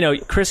got,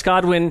 Chris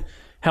Godwin.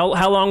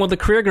 How long will the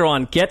career go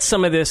on? Get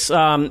some of this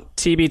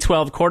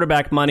TB12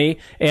 quarterback money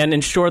and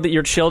ensure that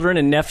your children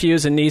and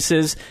nephews and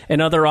nieces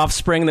and other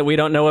offspring that we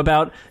don't know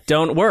about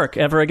don't work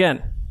ever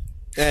again.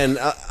 And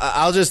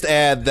I'll just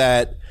add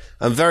that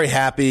I'm very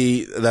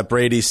happy that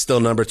Brady's still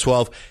number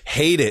 12.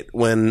 Hate it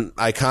when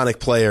iconic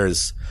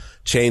players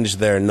change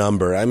their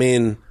number. I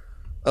mean,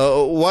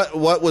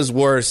 what was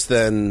worse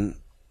than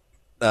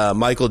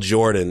Michael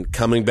Jordan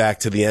coming back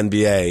to the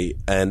NBA?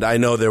 And I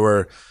know there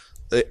were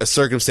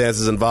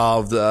circumstances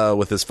involved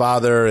with his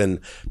father,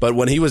 but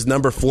when he was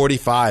number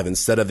 45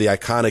 instead of the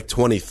iconic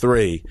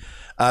 23,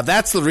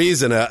 that's the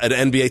reason an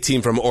NBA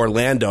team from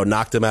Orlando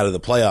knocked him out of the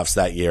playoffs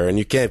that year, and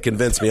you can't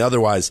convince me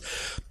otherwise.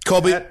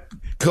 Kobe,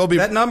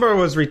 that number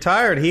was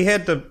retired. He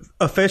had to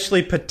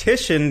officially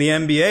petition the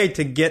NBA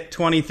to get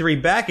 23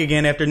 back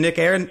again after Nick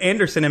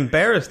Anderson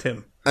embarrassed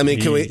him. I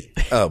mean, can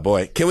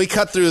we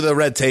cut through the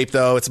red tape,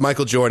 though? It's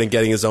Michael Jordan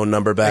getting his own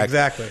number back.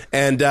 Exactly.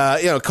 And,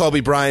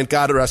 Kobe Bryant,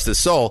 God rest his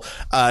soul,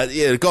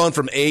 going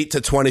from 8 to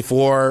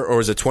 24, or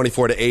was it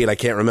 24 to 8? I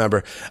can't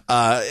remember.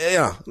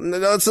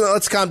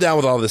 Let's calm down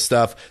with all this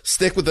stuff.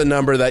 Stick with the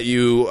number that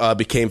you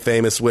became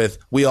famous with.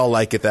 We all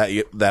like it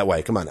that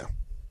way. Come on now.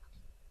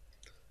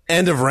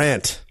 End of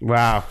rant.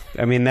 Wow.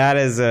 I mean,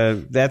 it's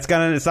not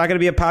gonna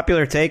be a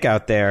popular take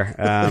out there.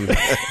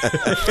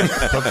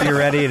 Hope you're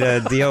ready to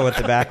deal with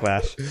the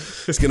backlash.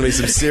 There's gonna be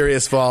some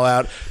serious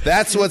fallout.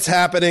 That's what's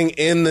happening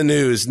in the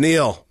news.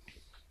 Neil,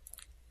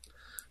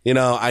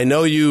 I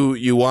know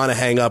you want to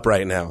hang up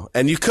right now,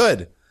 and you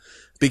could,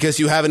 because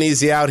you have an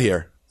easy out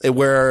here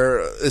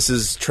where this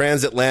is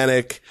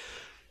transatlantic.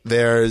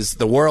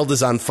 The world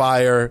is on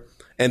fire.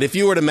 And if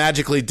you were to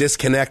magically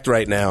disconnect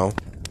right now,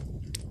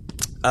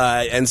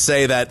 and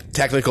say that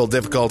technical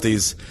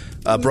difficulties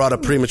brought a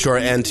premature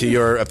end to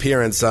your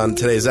appearance on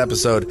today's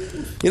episode,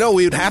 we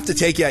would have to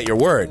take you at your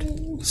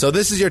word. So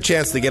this is your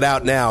chance to get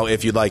out now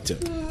if you'd like to.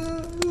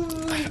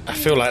 I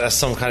feel like that's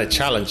some kind of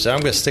challenge, so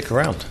I'm going to stick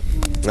around.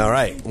 All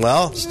right.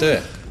 Well, let's do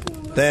it.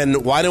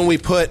 Then why don't we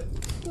put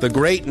the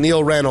great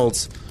Neil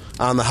Reynolds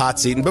on the hot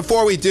seat? And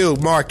before we do,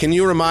 Mark, can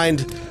you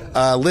remind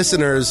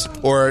listeners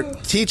or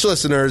teach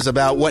listeners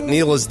about what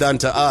Neil has done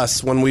to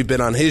us when we've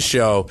been on his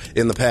show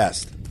in the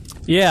past?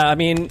 Yeah, I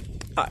mean,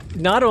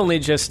 not only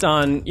just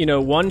on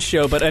one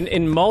show, but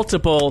in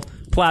multiple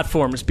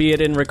platforms, be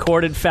it in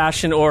recorded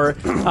fashion or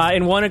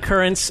in one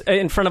occurrence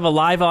in front of a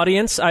live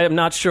audience. I am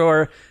not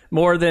sure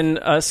more than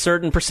a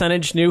certain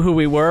percentage knew who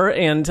we were,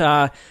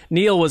 and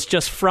Neil was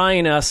just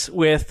frying us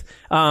with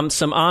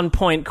some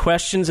on-point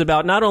questions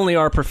about not only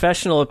our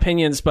professional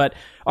opinions, but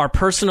our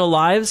personal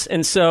lives.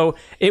 And so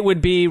it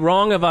would be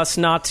wrong of us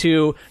not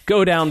to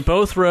go down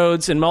both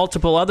roads and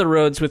multiple other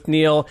roads with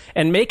Neil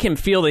and make him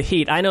feel the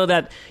heat. I know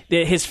that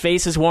his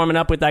face is warming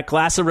up with that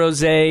glass of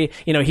rosé.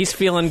 He's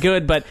feeling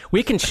good, but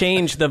we can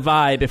change the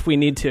vibe if we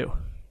need to.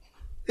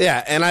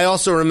 Yeah, and I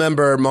also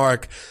remember,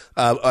 Mark,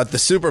 at the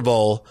Super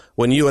Bowl,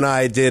 when you and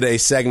I did a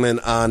segment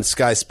on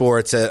Sky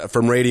Sports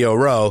from Radio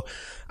Row,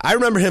 I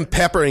remember him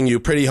peppering you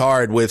pretty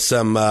hard with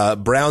some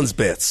Browns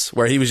bits,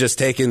 where he was just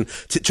trying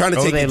to take you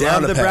down. They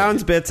love the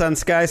Browns bits on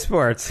Sky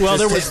Sports. Well,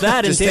 there was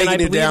that, and Dan,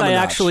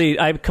 I believe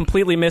I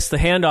completely missed the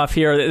handoff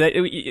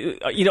here.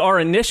 Our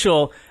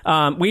initial,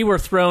 we were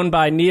thrown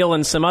by Neil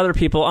and some other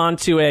people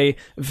onto a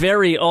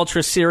very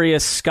ultra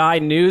serious Sky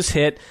News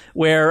hit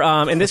where,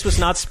 and this was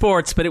not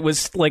sports, but it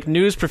was like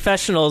news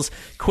professionals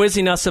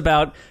quizzing us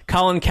about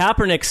Colin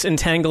Kaepernick's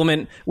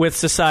entanglement with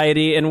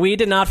society, and we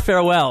did not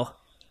fare well.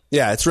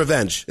 Yeah, it's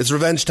revenge. It's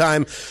revenge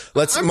time.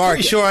 I'm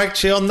pretty sure,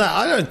 actually, on that.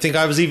 I don't think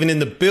I was even in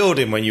the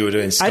building when you were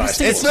doing Sky.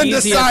 It's been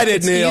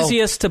decided, Neil. It's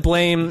easiest to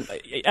blame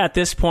at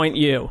this point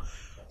you.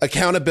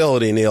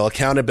 Accountability, Neil.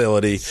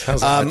 Accountability.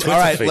 Like all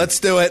right, let's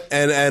do it.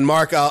 And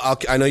Mark,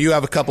 I know you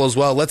have a couple as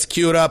well. Let's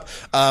cue it up.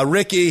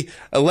 Ricky,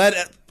 let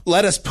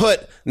us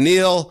put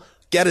Neil,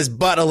 get his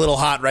butt a little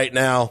hot right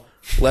now.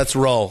 Let's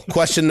roll.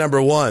 Question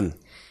number 1.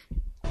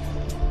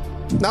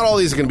 Not all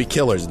these are going to be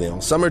killers,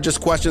 Neil. Some are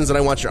just questions, and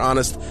I want your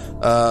honest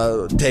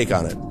take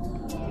on it.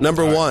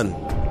 Number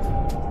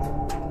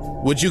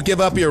 1. Would you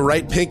give up your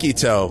right pinky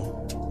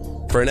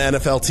toe for an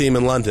NFL team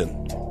in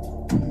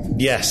London?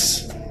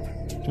 Yes.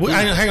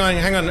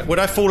 Hang on. Would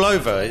I fall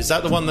over? Is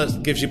that the one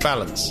that gives you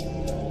balance?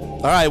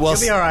 All right, well,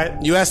 you'll be all right.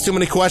 You asked too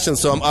many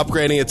questions, so I'm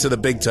upgrading it to the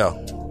big toe.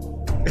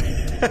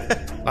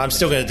 I'm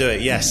still going to do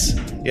it, yes.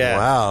 Yeah.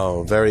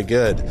 Wow, very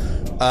good.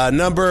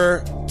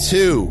 Number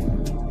 2.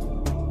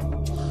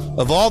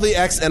 Of all the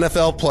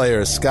ex-NFL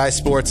players Sky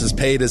Sports has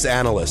paid as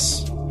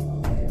analysts,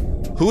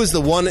 who is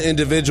the one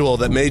individual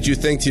that made you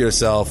think to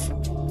yourself,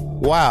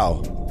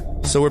 wow,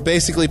 so we're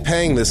basically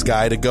paying this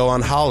guy to go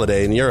on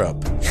holiday in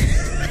Europe?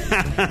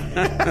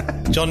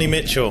 Johnny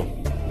Mitchell.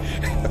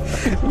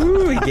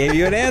 Ooh, he gave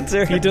you an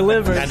answer. He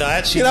delivered. And I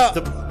actually,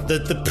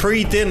 the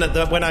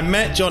pre-dinner, when I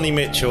met Johnny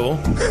Mitchell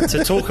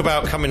to talk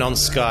about coming on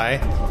Sky,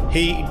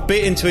 he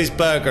bit into his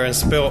burger and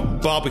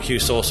spilled barbecue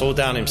sauce all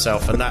down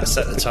himself, and that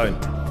set the tone.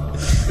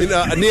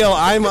 Neil,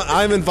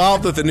 I'm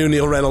involved with the new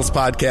Neil Reynolds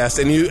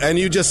podcast, and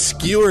you just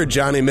skewered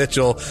Johnny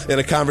Mitchell in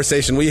a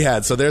conversation we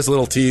had. So there's a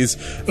little tease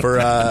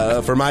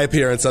for my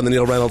appearance on the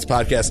Neil Reynolds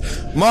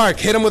podcast. Mark,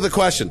 hit him with a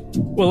question.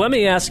 Well, let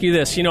me ask you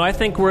this. I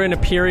think we're in a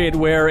period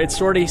where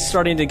it's already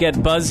starting to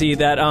get buzzy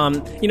that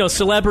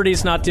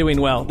celebrities not doing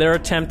well. They're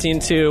attempting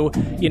to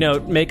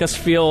make us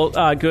feel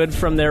good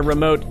from their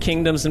remote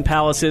kingdoms and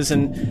palaces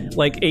and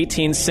like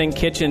 18 sink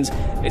kitchens.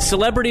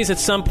 Celebrities, at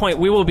some point,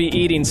 we will be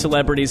eating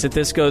celebrities if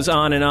this goes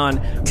on and on.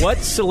 What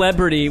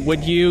celebrity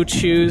would you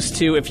choose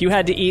to, if you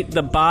had to eat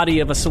the body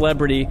of a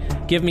celebrity,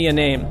 give me a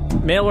name,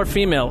 male or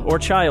female or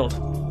child?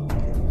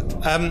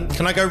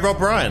 Can I go Rob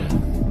Ryan?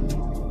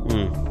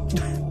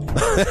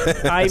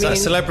 Is that a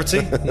celebrity?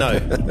 No.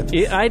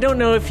 I don't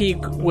know if he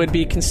would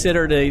be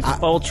considered a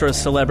ultra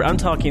celebrity. I'm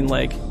talking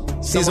like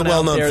he's a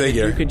well-known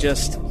figure. That you could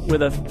just,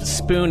 with a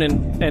spoon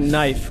and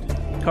knife,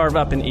 carve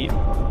up and eat.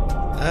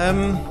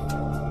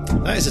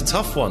 That is a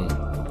tough one.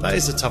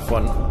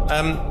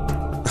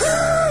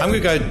 I'm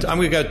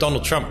gonna go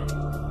Donald Trump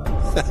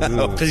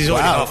because he's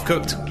already half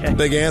cooked. Okay.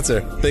 Big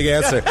answer.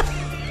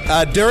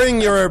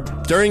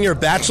 During your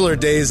bachelor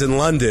days in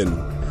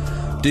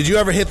London, did you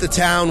ever hit the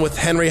town with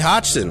Henry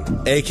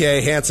Hodgson,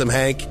 a.k.a. Handsome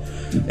Hank,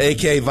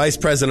 a.k.a. Vice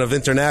President of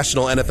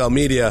International NFL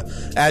Media,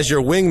 as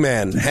your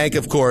wingman? Hank,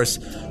 of course,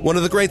 one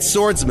of the great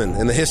swordsmen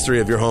in the history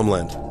of your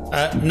homeland.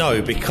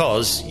 No,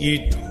 because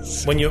I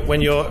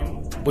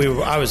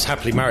was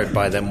happily married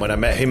by then when I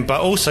met him, but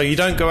also you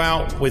don't go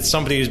out with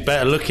somebody who's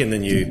better looking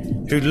than you,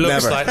 who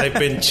looks like they've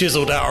been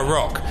chiseled out of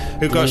rock,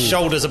 who got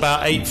shoulders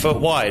about 8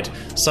 foot wide.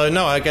 So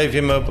no, I gave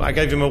him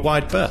a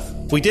wide berth.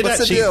 What's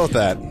the deal with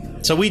that?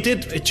 So we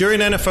did, during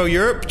NFL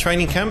Europe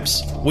training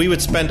camps, we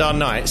would spend our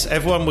nights,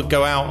 everyone would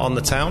go out on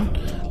the town,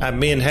 and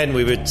me and Hen,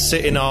 we would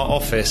sit in our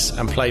office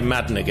and play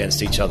Madden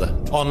against each other.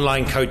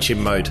 Online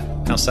coaching mode.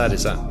 How sad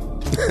is that?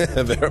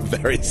 Very,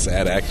 very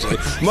sad, actually.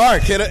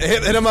 Mark, hit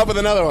him up with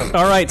another one.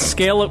 All right,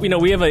 scale up.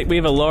 We have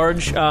a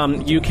large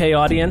UK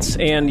audience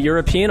and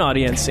European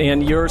audience,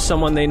 and you're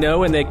someone they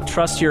know and they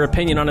trust your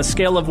opinion. On a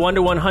scale of 1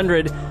 to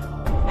 100,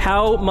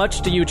 how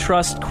much do you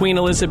trust Queen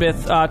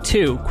Elizabeth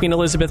II, Queen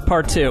Elizabeth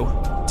Part 2,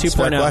 2.0?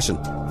 Fair question.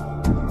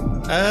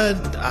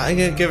 I'm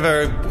going to give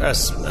her a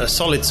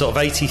solid sort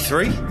of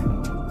 83.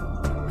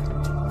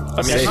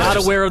 I'm not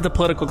aware of the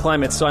political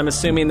climate, so I'm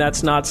assuming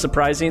that's not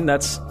surprising.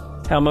 That's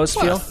how most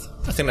feel.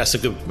 I think that's a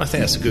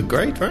good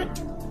grade, right?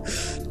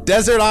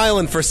 Desert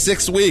island for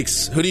 6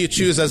 weeks. Who do you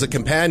choose as a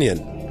companion?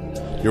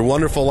 Your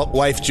wonderful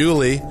wife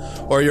Julie,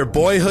 or your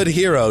boyhood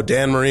hero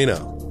Dan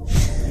Marino?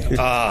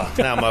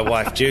 Now my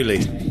wife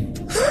Julie.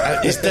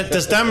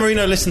 Does Dan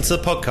Marino listen to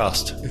the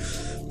podcast?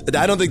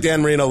 I don't think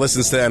Dan Marino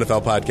listens to the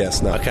NFL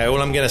podcast. No. Okay,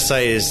 all I'm going to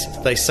say is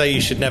they say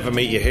you should never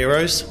meet your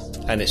heroes,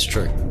 and it's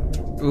true.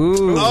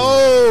 Ooh.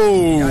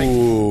 Oh.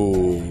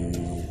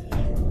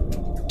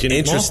 Do you need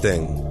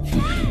interesting. More?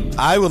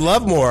 I would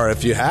love more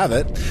if you have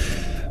it.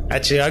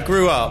 Actually, I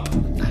grew up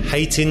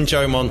hating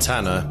Joe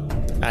Montana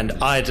and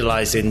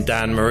idolizing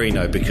Dan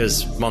Marino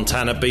because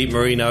Montana beat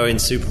Marino in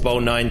Super Bowl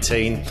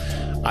 19.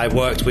 I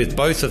worked with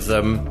both of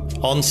them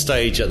on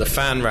stage at the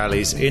fan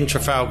rallies in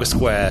Trafalgar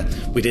Square.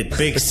 We did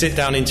big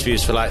sit-down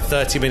interviews for like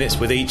 30 minutes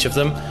with each of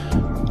them.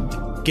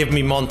 Give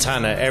me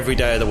Montana every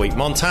day of the week.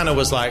 Montana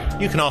was like,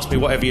 you can ask me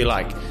whatever you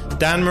like.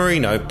 Dan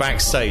Marino,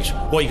 backstage,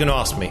 what are you going to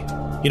ask me?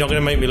 You're not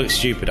going to make me look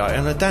stupid.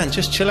 I'm like, Dan,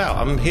 just chill out.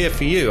 I'm here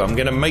for you. I'm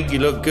going to make you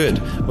look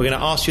good. We're going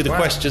to ask you the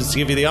questions to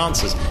give you the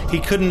answers. He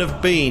couldn't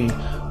have been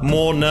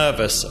more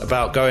nervous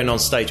about going on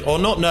stage. Or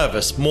not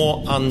nervous,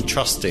 more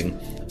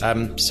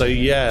untrusting. So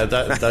yeah,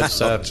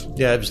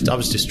 I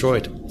was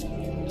destroyed.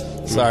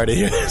 Sorry to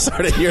hear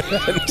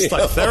that. It's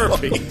like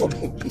therapy.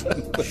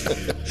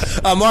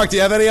 Mark, do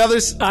you have any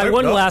others?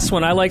 One last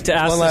one. I like to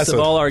ask this of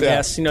all our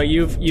guests. You know,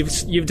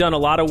 you've done a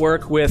lot of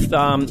work with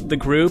the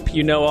group.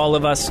 You know all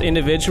of us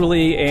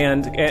individually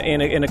and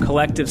in a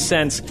collective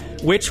sense.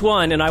 Which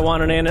one, and I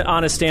want an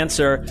honest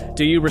answer,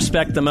 do you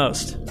respect the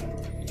most?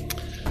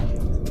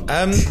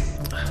 I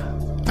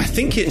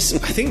think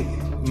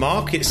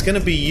Mark, it's going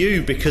to be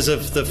you because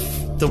of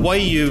the way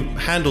you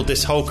handled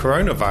this whole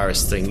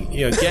coronavirus thing.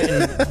 You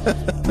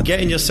know,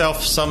 getting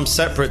yourself some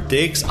separate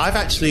digs. I've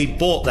actually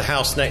bought the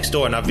house next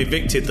door and I've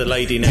evicted the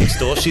lady next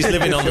door. She's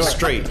living on the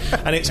street,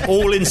 and it's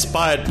all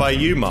inspired by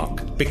you,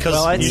 Mark,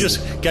 because you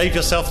just gave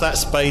yourself that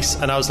space.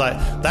 And I was like,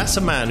 that's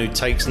a man who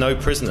takes no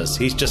prisoners.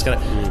 He's just going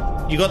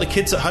to. You got the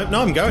kids at home?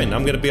 No, I'm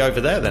going to be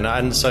over there then.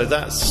 And so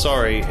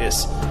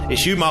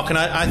it's you, Mark, and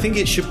I think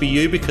it should be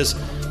you because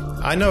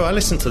I know I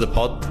listen to the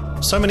pod.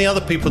 So many other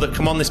people that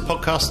come on this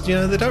podcast, you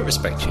know, they don't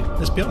respect you.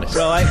 Let's be honest.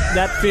 Well,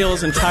 that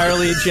feels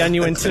entirely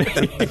genuine to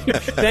me.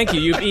 Thank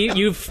you.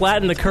 You've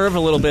flattened the curve a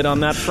little bit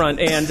on that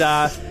front, and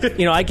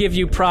you know, I give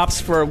you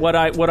props for what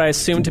I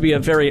assume to be a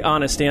very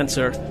honest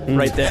answer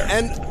right there.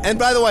 And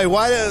by the way,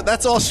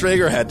 that's all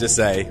Schrager had to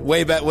say.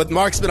 Way back,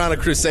 Mark's been on a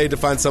crusade to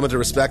find someone to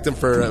respect him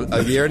for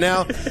a year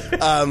now.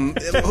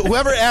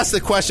 Whoever asked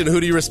the question,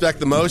 "Who do you respect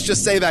the most?"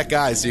 Just say that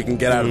guy, so you can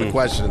get out of the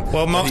question.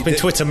 Well, Mark's been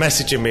Twitter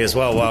messaging me as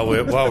well while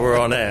we're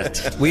on air.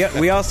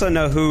 We also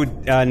know who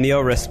Neil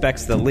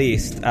respects the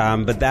least,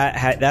 but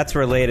that's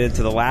related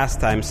to the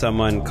last time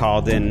someone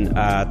called in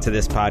to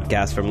this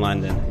podcast from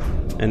London,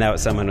 and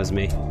someone was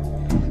me.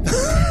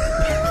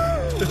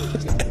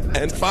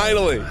 And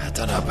finally,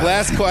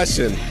 last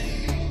question.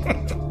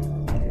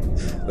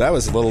 That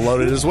was a little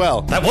loaded as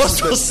well. That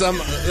was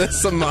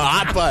some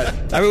hot butt.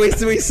 I mean,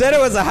 we said it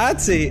was a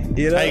hot seat.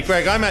 You know? Hey,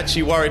 Greg, I'm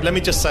actually worried. Let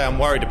me just say I'm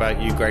worried about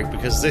you, Greg,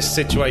 because this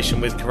situation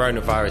with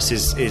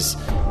coronavirus is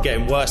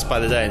getting worse by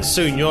the day, and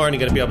soon you're only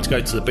going to be able to go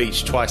to the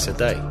beach twice a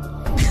day.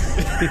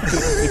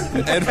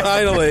 And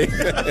finally,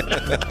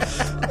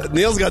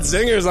 Neil's got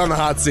zingers on the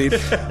hot seat.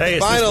 Hey,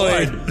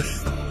 finally,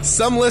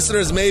 some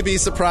listeners may be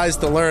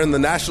surprised to learn the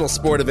national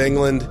sport of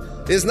England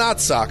is not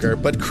soccer,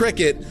 but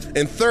cricket.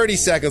 In 30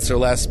 seconds or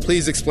less,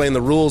 please explain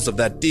the rules of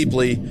that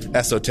deeply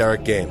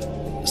esoteric game.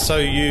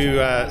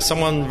 So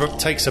someone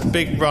takes a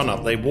big run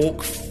up. They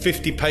walk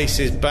 50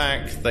 paces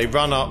back. They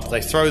run up.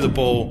 They throw the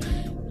ball.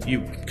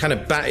 You kind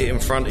of bat it in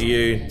front of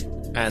you,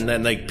 and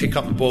then they pick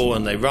up the ball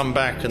and they run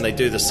back and they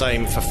do the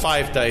same for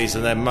 5 days,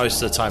 and then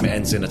most of the time it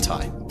ends in a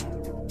tie.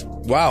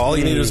 Wow, all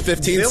you needed was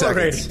 15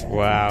 seconds.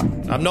 Wow.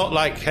 I'm not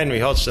like Henry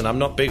Hodgson. I'm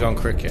not big on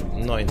cricket.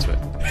 I'm not into it.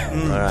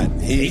 All right.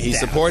 He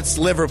supports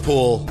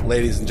Liverpool,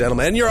 ladies and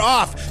gentlemen. And you're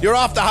off. You're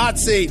off the hot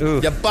seat.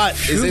 Ooh. Your butt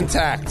is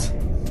intact.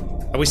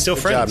 Are we still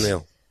friends? Good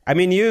job, Neil. I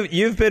mean,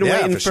 you've been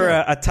waiting for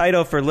a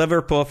title for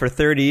Liverpool for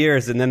 30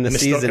 years, and then the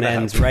season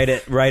ends right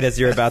as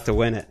you're about to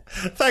win it.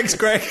 Thanks,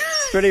 Greg.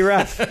 It's pretty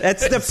rough.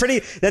 That's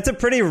a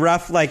pretty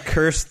rough, like,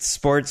 cursed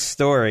sports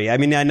story. I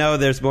mean, I know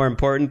there's more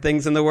important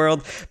things in the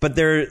world, but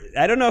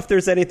I don't know if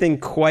there's anything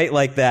quite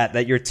like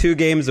that you're 2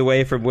 games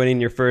away from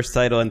winning your first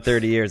title in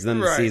 30 years, and then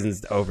the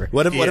season's over.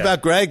 What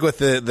about Greg with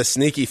the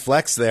sneaky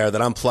flex there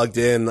that I'm plugged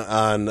in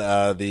on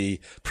the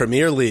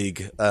Premier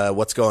League?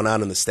 What's going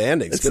on in the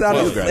standings?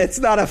 It's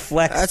not a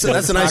flex.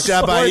 That's a nice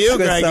job by you,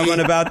 Greggy. Someone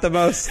about the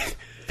most.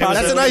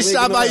 That's a nice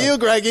job by you,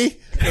 Greggy.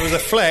 It was a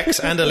flex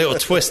and a little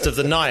twist of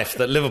the knife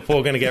that Liverpool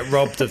are going to get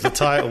robbed of the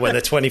title when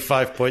they're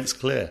 25 points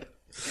clear.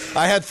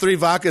 I had 3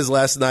 vodkas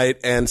last night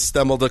and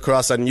stumbled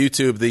across on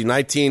YouTube the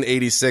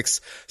 1986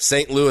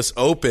 St. Louis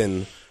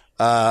Open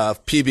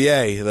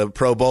PBA, the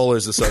Pro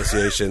Bowlers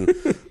Association.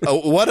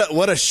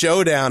 What a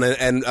showdown!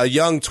 And a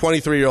young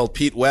 23-year-old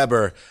Pete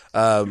Weber,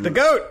 the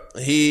GOAT.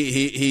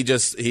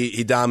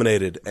 He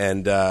dominated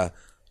and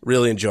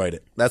really enjoyed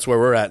it. That's where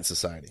we're at in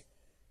society.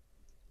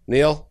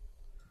 Neil,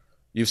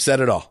 you've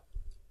said it all.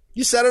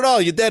 You said it all.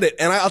 You did it.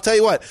 And I'll tell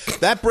you what,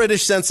 that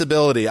British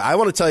sensibility, I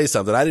want to tell you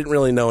something. I didn't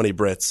really know any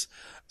Brits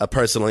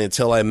personally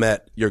until I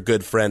met your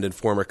good friend and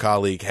former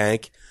colleague,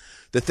 Hank.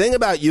 The thing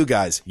about you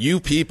guys,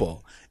 you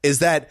people, is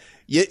that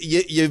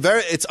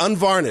it's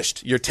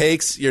unvarnished. Your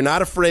takes, you're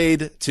not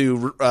afraid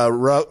to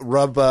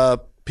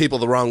rub people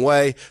the wrong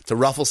way, to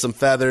ruffle some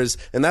feathers,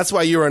 and that's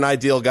why you were an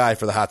ideal guy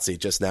for the hot seat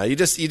just now. You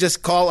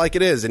just call it like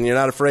it is, and you're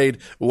not afraid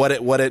what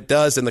it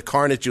does and the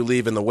carnage you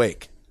leave in the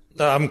wake.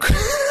 I've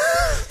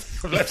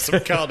left some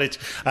carnage.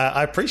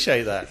 I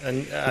appreciate that,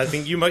 and I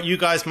think you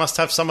guys must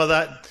have some of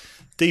that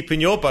deep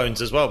in your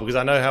bones as well, because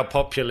I know how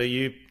popular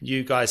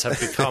you guys have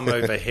become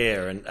over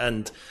here,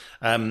 and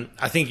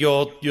I think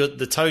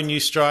the tone you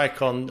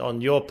strike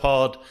on your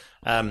pod,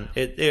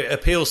 it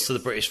appeals to the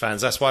British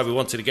fans. That's why we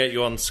wanted to get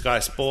you on Sky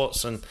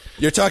Sports. And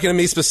you're talking to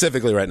me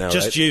specifically right now,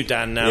 just right? You,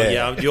 Dan. Now,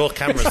 yeah. Your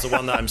camera's the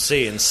one that I'm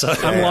seeing. So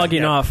I'm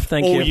logging off.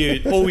 Thank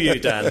you. All you,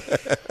 Dan.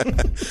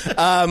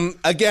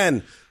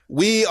 Again,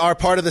 we are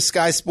part of the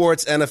Sky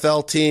Sports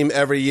NFL team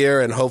every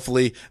year, and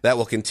hopefully that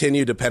will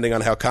continue depending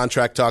on how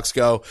contract talks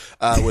go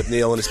with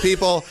Neil and his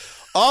people.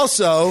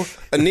 Also,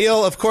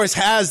 Neil, of course,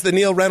 has the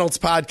Neil Reynolds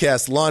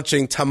podcast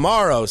launching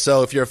tomorrow.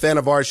 So if you're a fan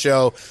of our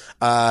show,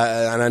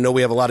 and I know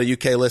we have a lot of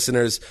UK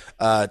listeners,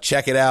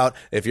 check it out.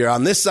 If you're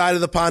on this side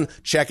of the pond,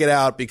 check it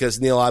out,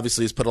 because Neil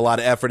obviously has put a lot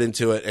of effort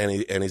into it,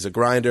 and he's a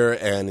grinder,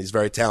 and he's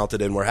very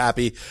talented, and we're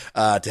happy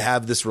to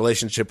have this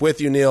relationship with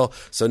you, Neil.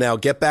 So now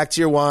get back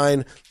to your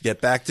wine,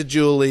 get back to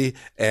Julie,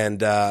 and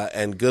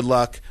good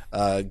luck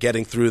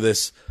getting through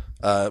this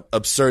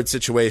absurd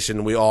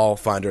situation we all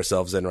find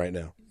ourselves in right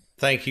now.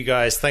 Thank you,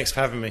 guys. Thanks for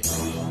having me.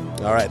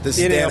 All right, this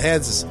is Dan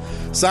Hansis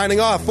signing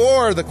off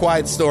for The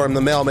Quiet Storm,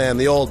 the mailman,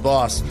 the old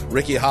boss,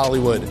 Ricky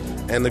Hollywood,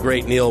 and the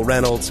great Neil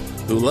Reynolds,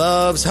 who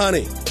loves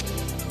honey.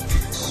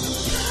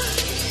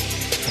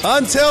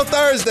 Until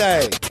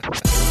Thursday.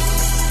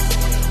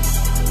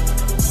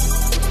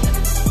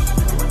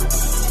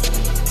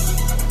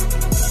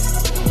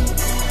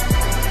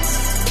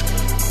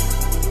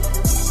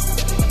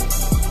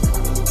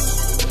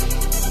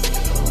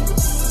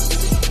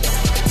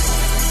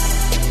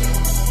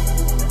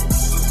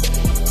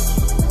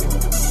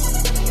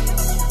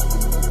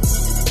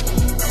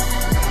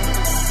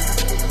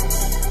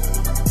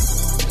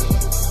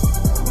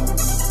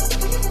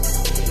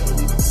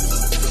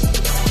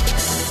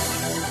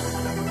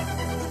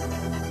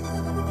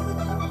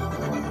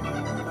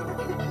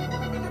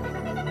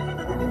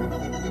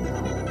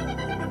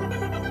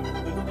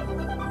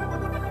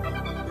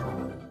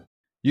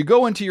 You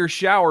go into your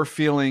shower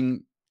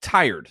feeling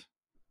tired,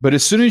 but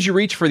as soon as you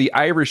reach for the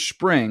Irish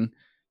Spring,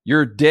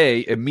 your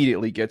day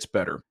immediately gets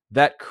better.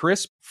 That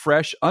crisp,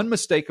 fresh,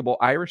 unmistakable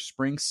Irish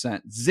Spring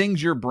scent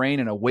zings your brain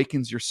and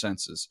awakens your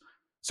senses.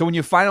 So when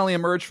you finally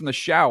emerge from the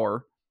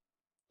shower,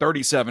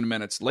 37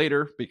 minutes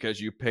later, because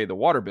you pay the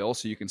water bill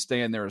so you can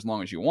stay in there as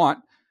long as you want,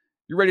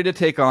 you're ready to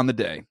take on the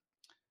day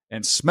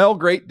and smell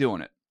great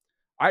doing it.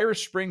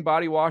 Irish Spring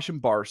Body Wash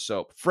and Bar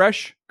Soap.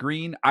 Fresh,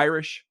 green,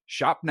 Irish.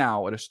 Shop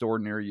now at a store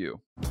near you.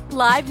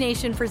 Live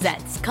Nation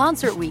presents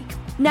Concert Week.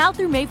 Now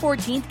through May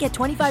 14th, get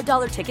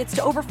 $25 tickets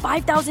to over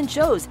 5,000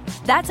 shows.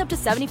 That's up to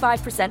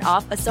 75%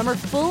 off a summer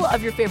full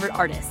of your favorite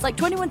artists like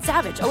 21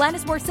 Savage,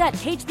 Alanis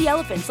Morissette, Cage the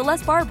Elephant,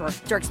 Celeste Barber,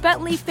 Dierks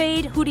Bentley,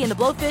 Fade, Hootie and the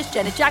Blowfish,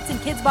 Janet Jackson,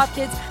 Kids Bop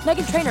Kids,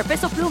 Meghan Trainor,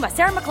 Peso Pluma,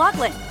 Sarah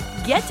McLachlan.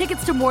 Get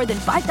tickets to more than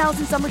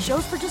 5,000 summer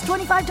shows for just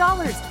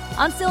 $25.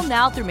 Until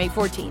now through May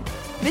 14th.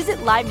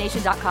 Visit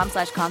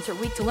LiveNation.com/Concert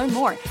Week to learn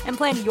more and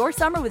plan your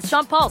summer with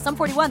Sean Paul, Sum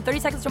 41, 30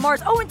 Seconds to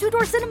Mars, and Two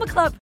Door Cinema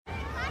Club.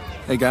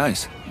 Hey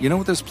guys, you know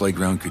what this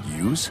playground could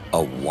use?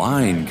 A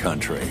wine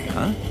country,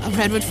 huh? A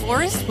redwood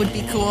forest would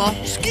be cool.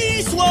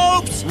 Ski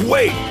slopes!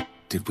 Wait!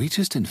 Did we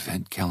just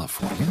invent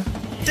California?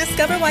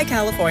 Discover why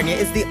California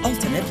is the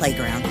ultimate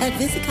playground at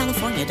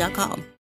visitcalifornia.com.